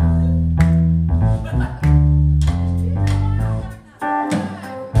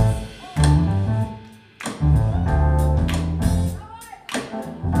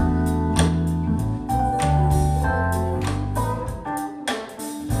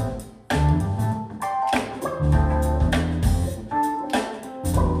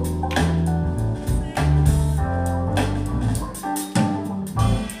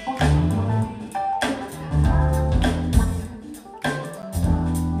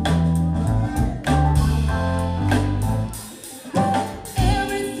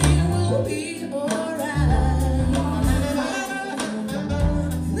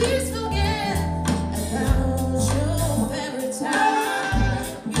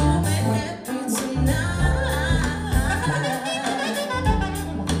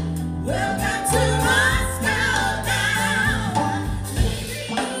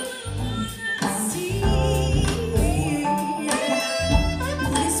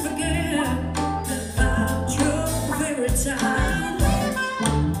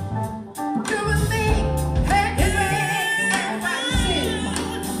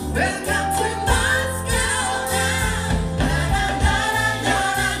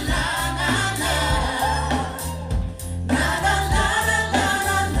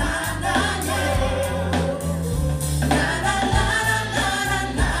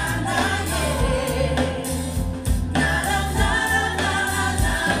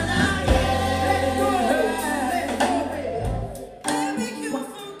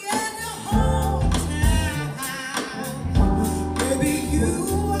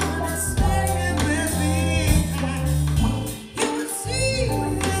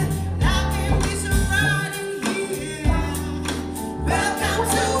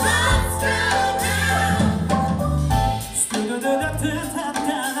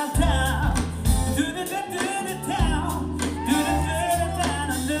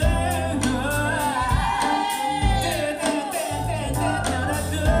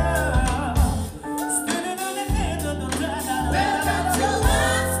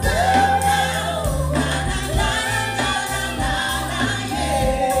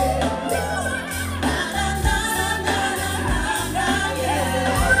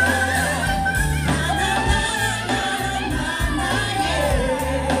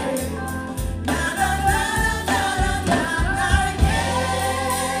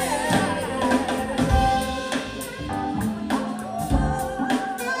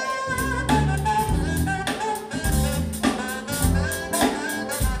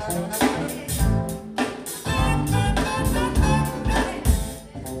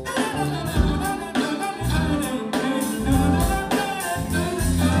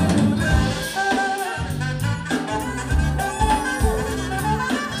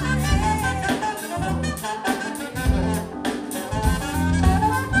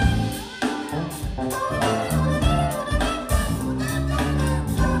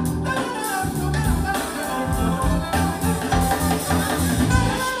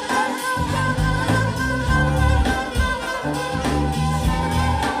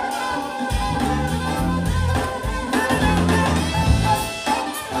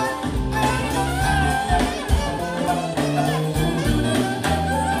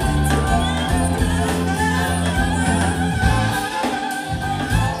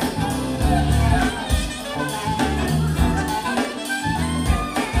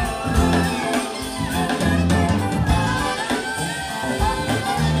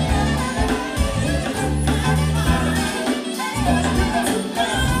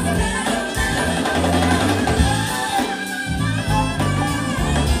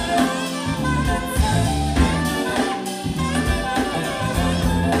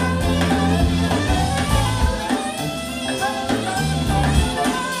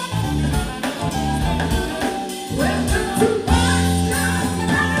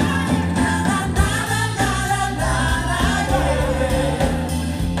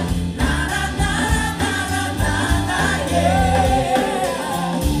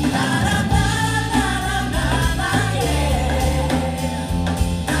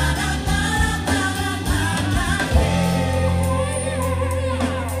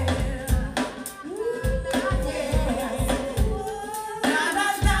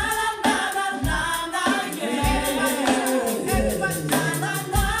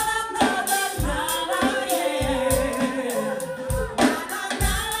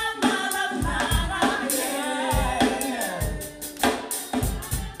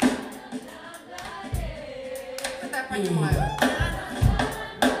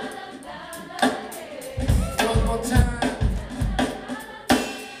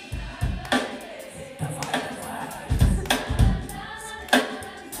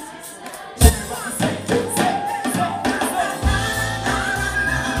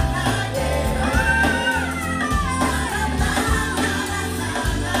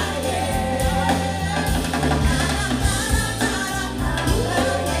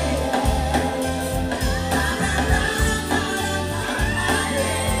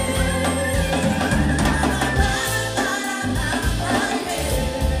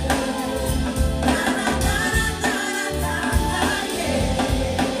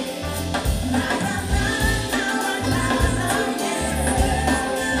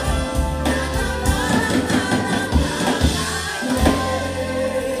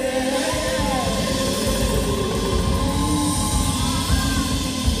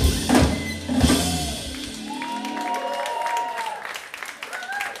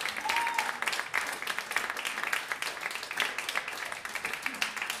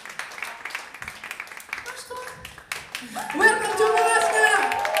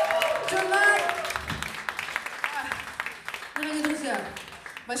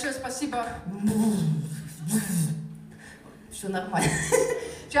 Большое спасибо. Все нормально.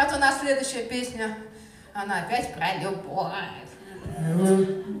 Сейчас у нас следующая песня. Она опять про любовь.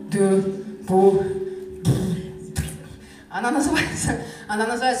 Она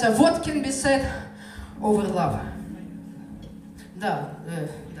называется What can be said over love. Да,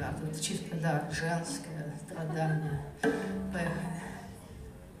 тут чисто, да, женское страдание. Поехали.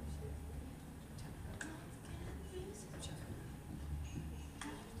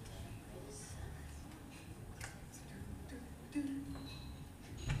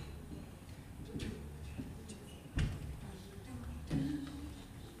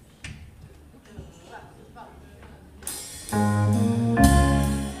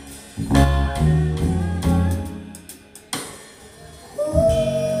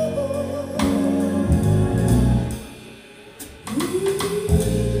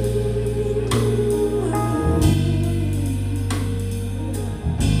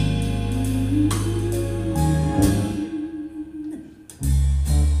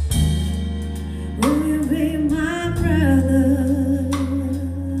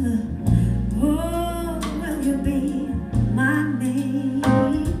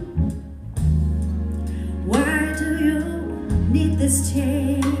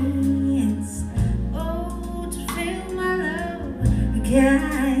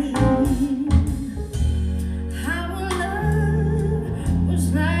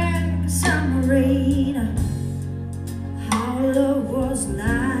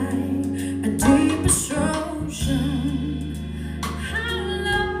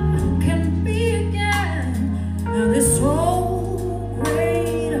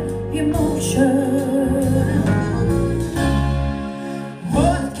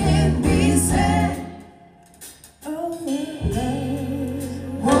 What can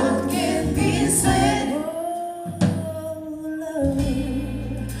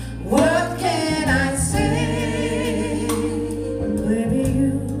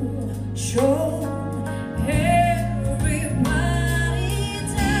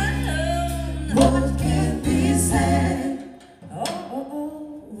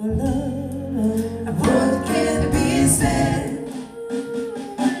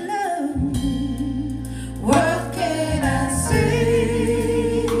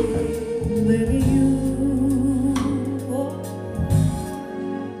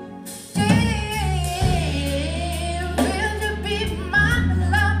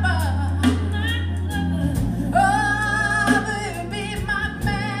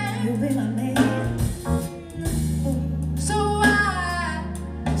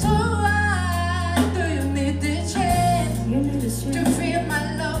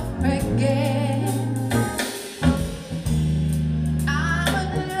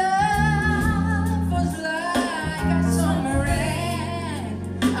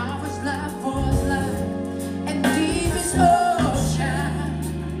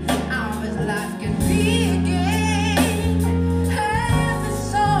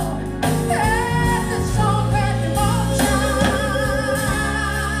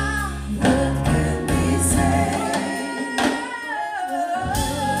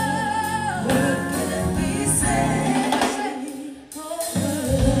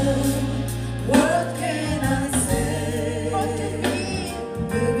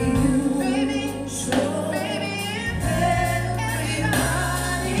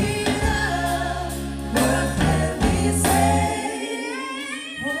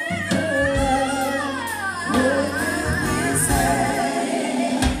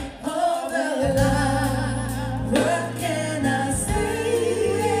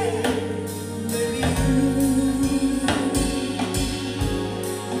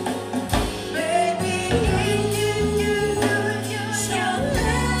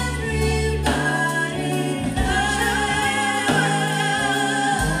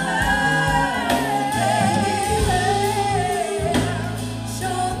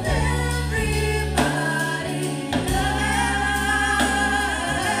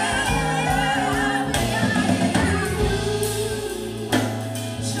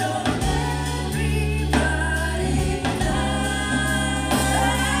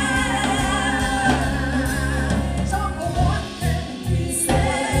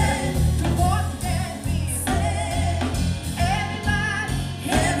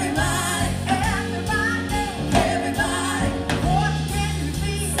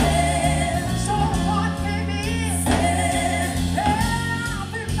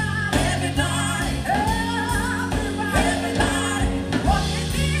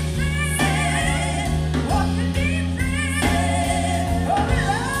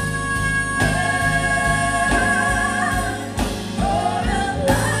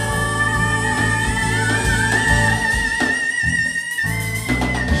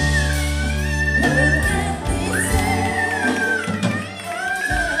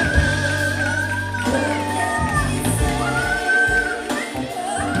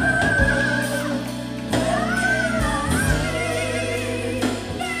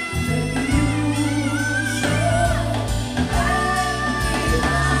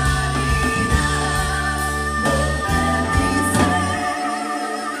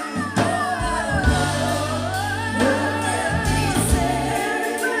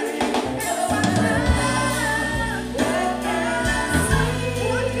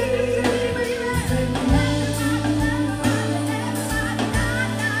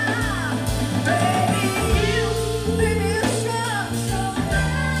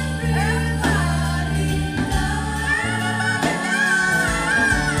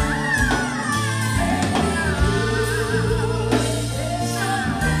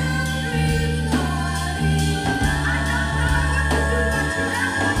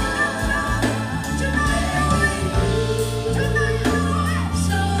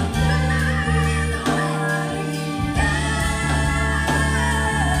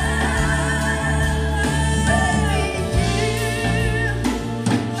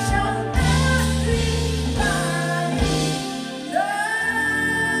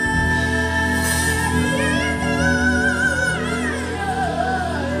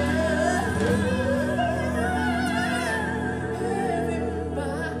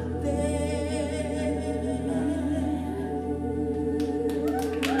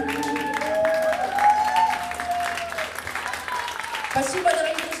Спасибо,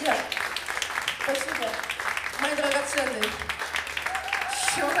 дорогие друзья. Спасибо, мои драгоценные.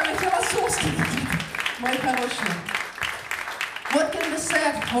 Чего там и философские какие-то, мои хорошие. What can be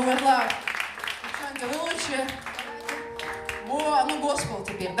said over love? Девчонки, вы лучшие. О, ну госпел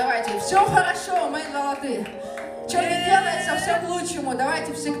теперь, давайте. Все хорошо, мои золотые. Что не делается, все к лучшему.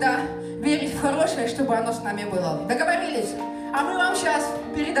 Давайте всегда верить в хорошее, чтобы оно с нами было. Договорились? А мы вам сейчас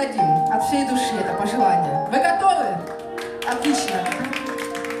передадим от всей души это пожелание. Вы готовы? Отлично.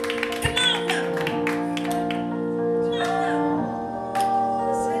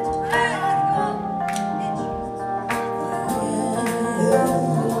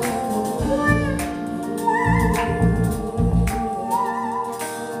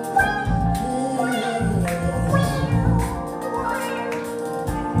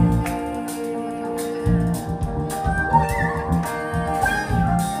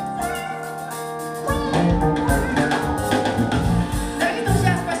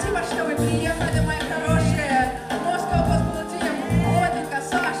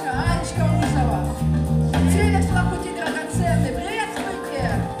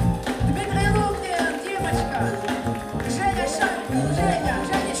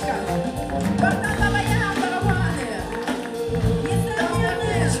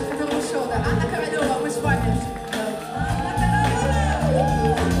 Анна Королева, мы с вами.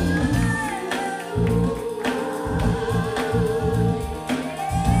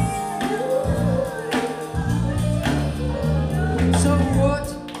 So what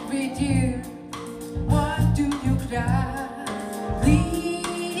we do? What do you cry?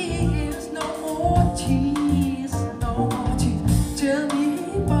 Please, no more tears, no more tears. Tell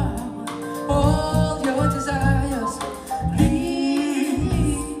me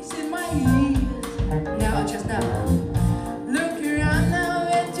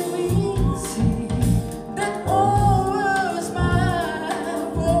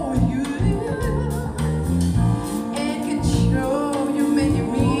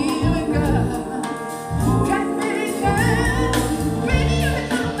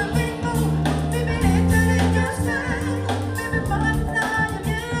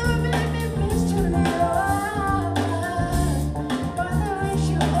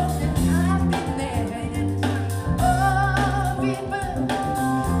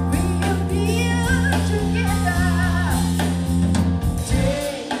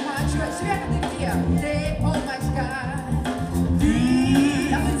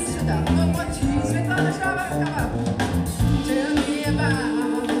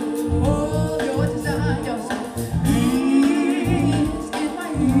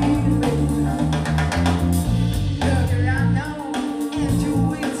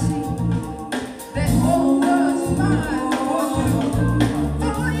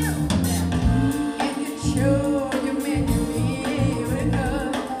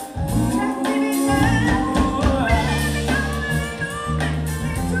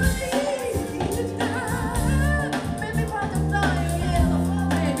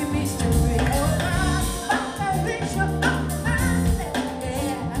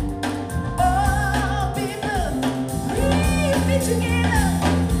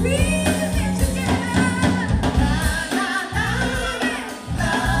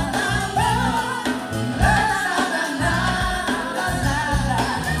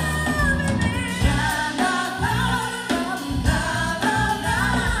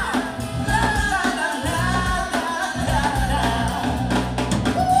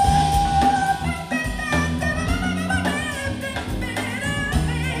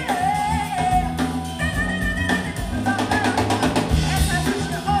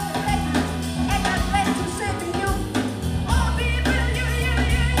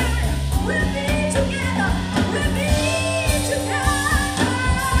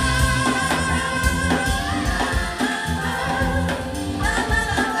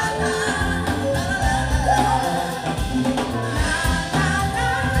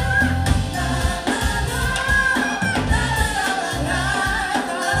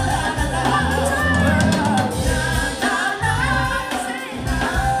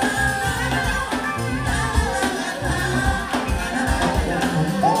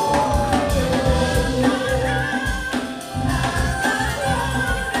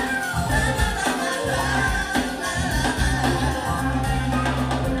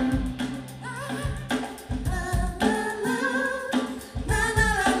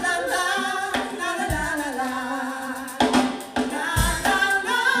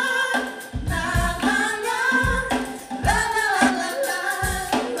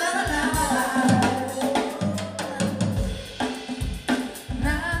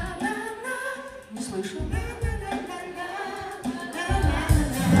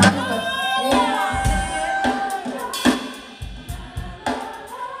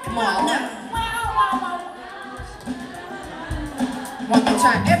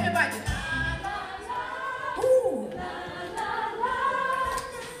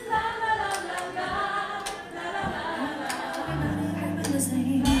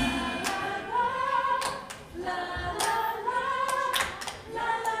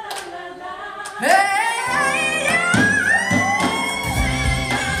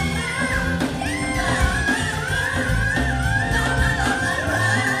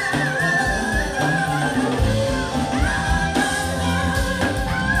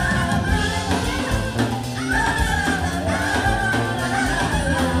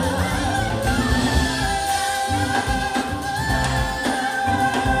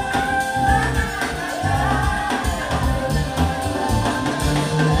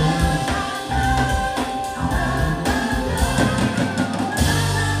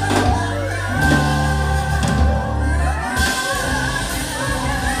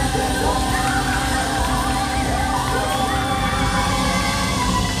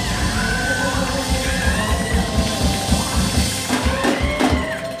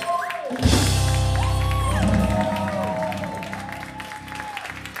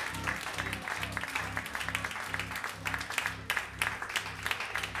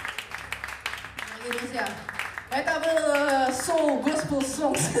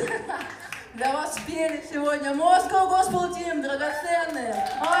Для вас спели сегодня Москва Госпел Тим, драгоценные.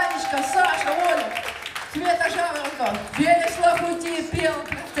 Анечка, Саша, Оля, Света Жаворонков. Велеслав уйти, пел,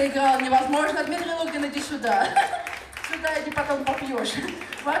 просто играл. Невозможно. Дмитрий Лугин, иди сюда. Сюда иди, потом попьешь.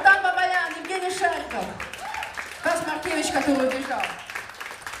 Вартан Бабаян, Евгений Шариков. Тас Маркевич, который убежал.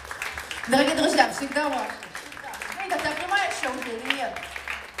 Дорогие друзья, всегда ваши. Видите, ты обнимаешься уже или нет?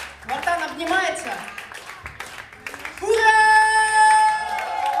 Вартан обнимается. Ура!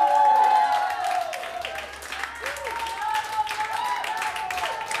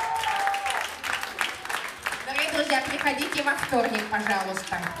 Дорогие друзья, приходите во вторник,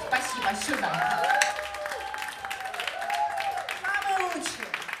 пожалуйста. Спасибо, сюда. Самый лучший.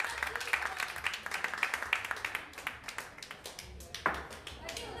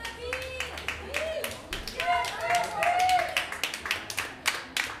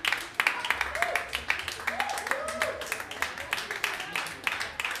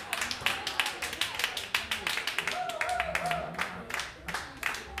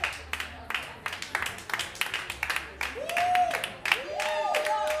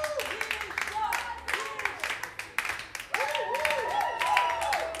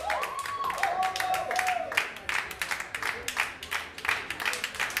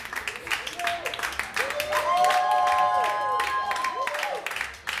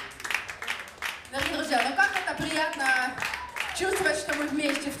 Чувствовать, что мы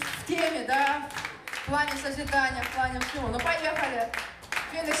вместе в теме, да, в плане созидания, в плане всего. Ну, поехали.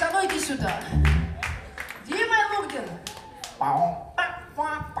 Феликс, а ну иди сюда. Дима Лугин.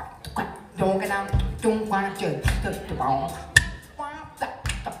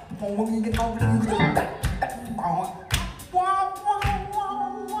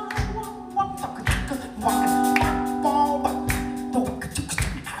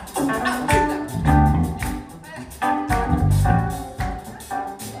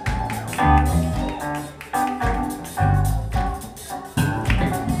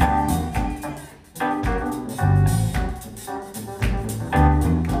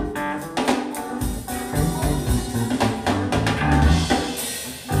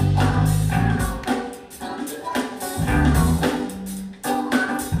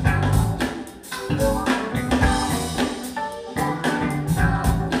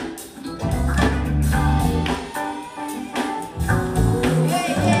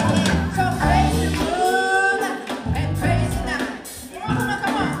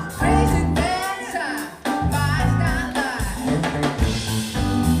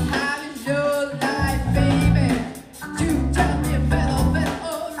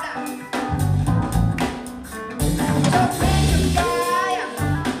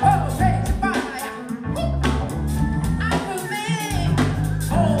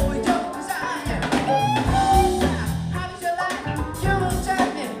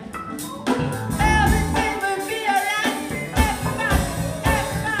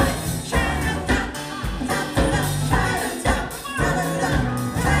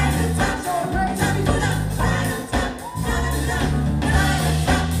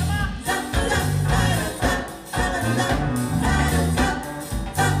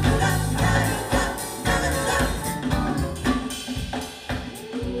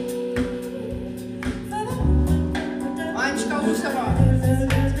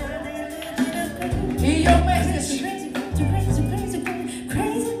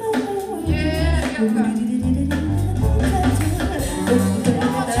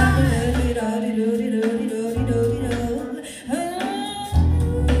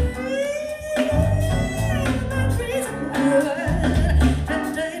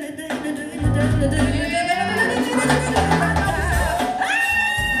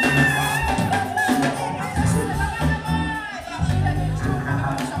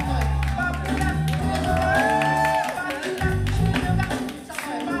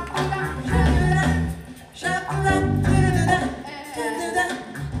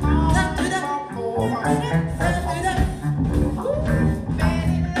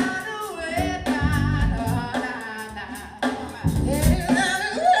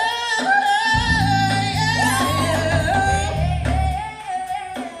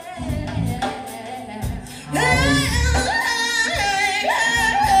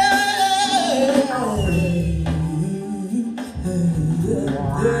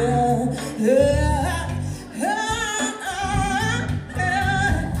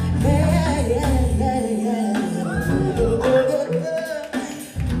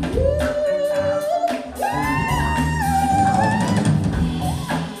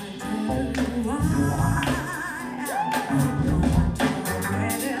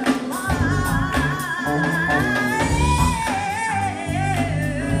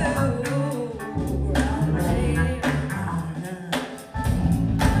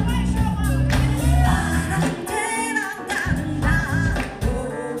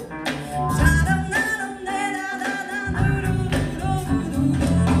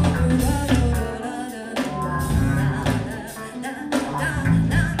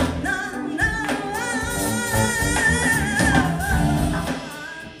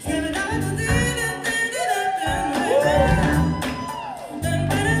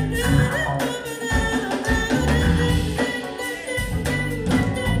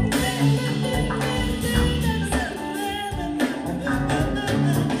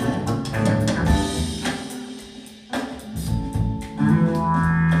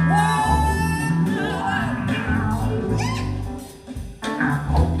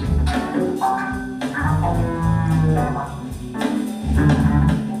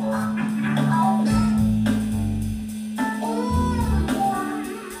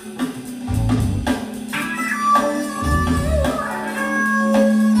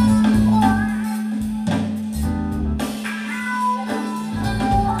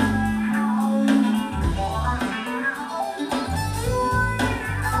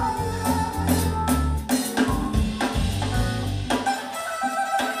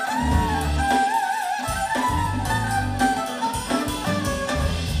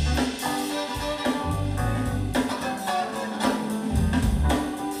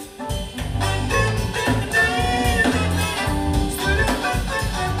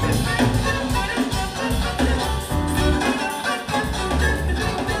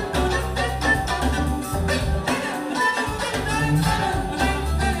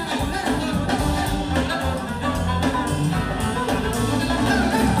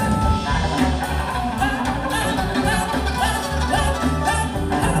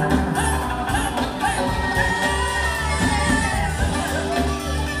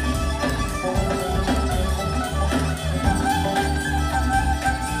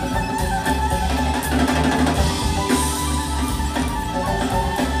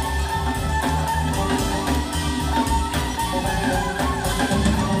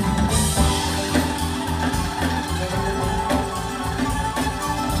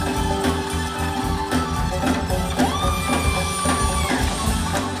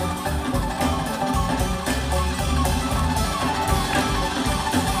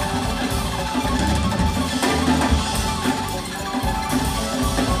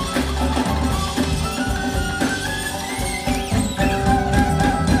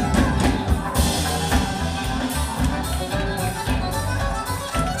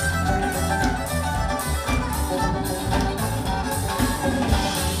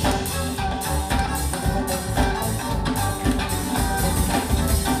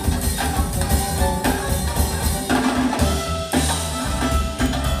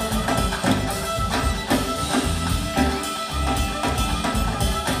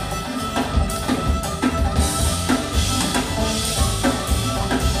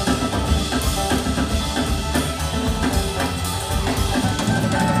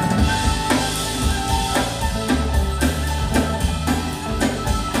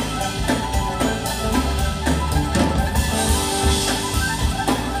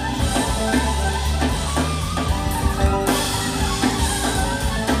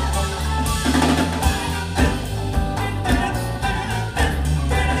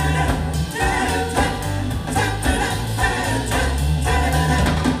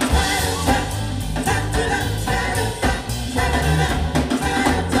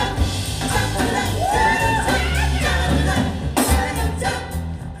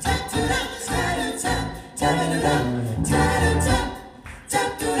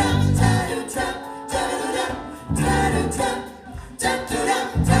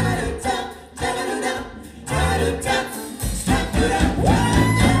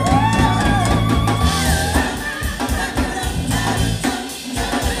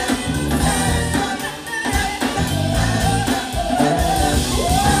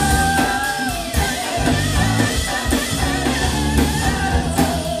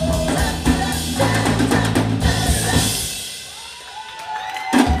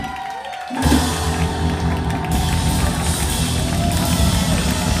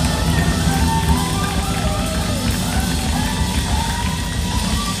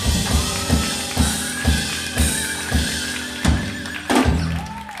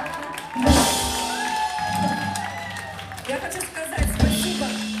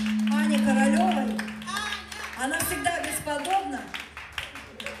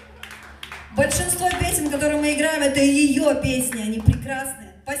 Большинство песен, которые мы играем, это ее песни, они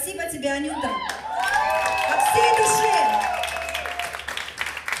прекрасные. Спасибо тебе, Анюта. От всей души.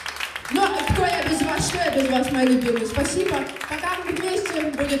 Ну, кто я без вас, что я без вас, мои любимые? Спасибо. Пока мы вместе,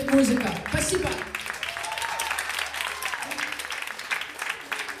 будет музыка. Спасибо.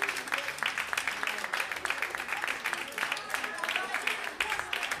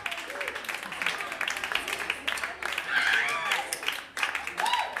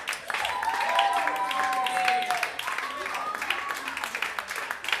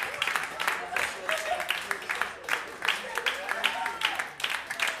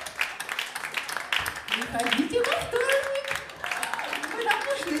 Ходите во вторник.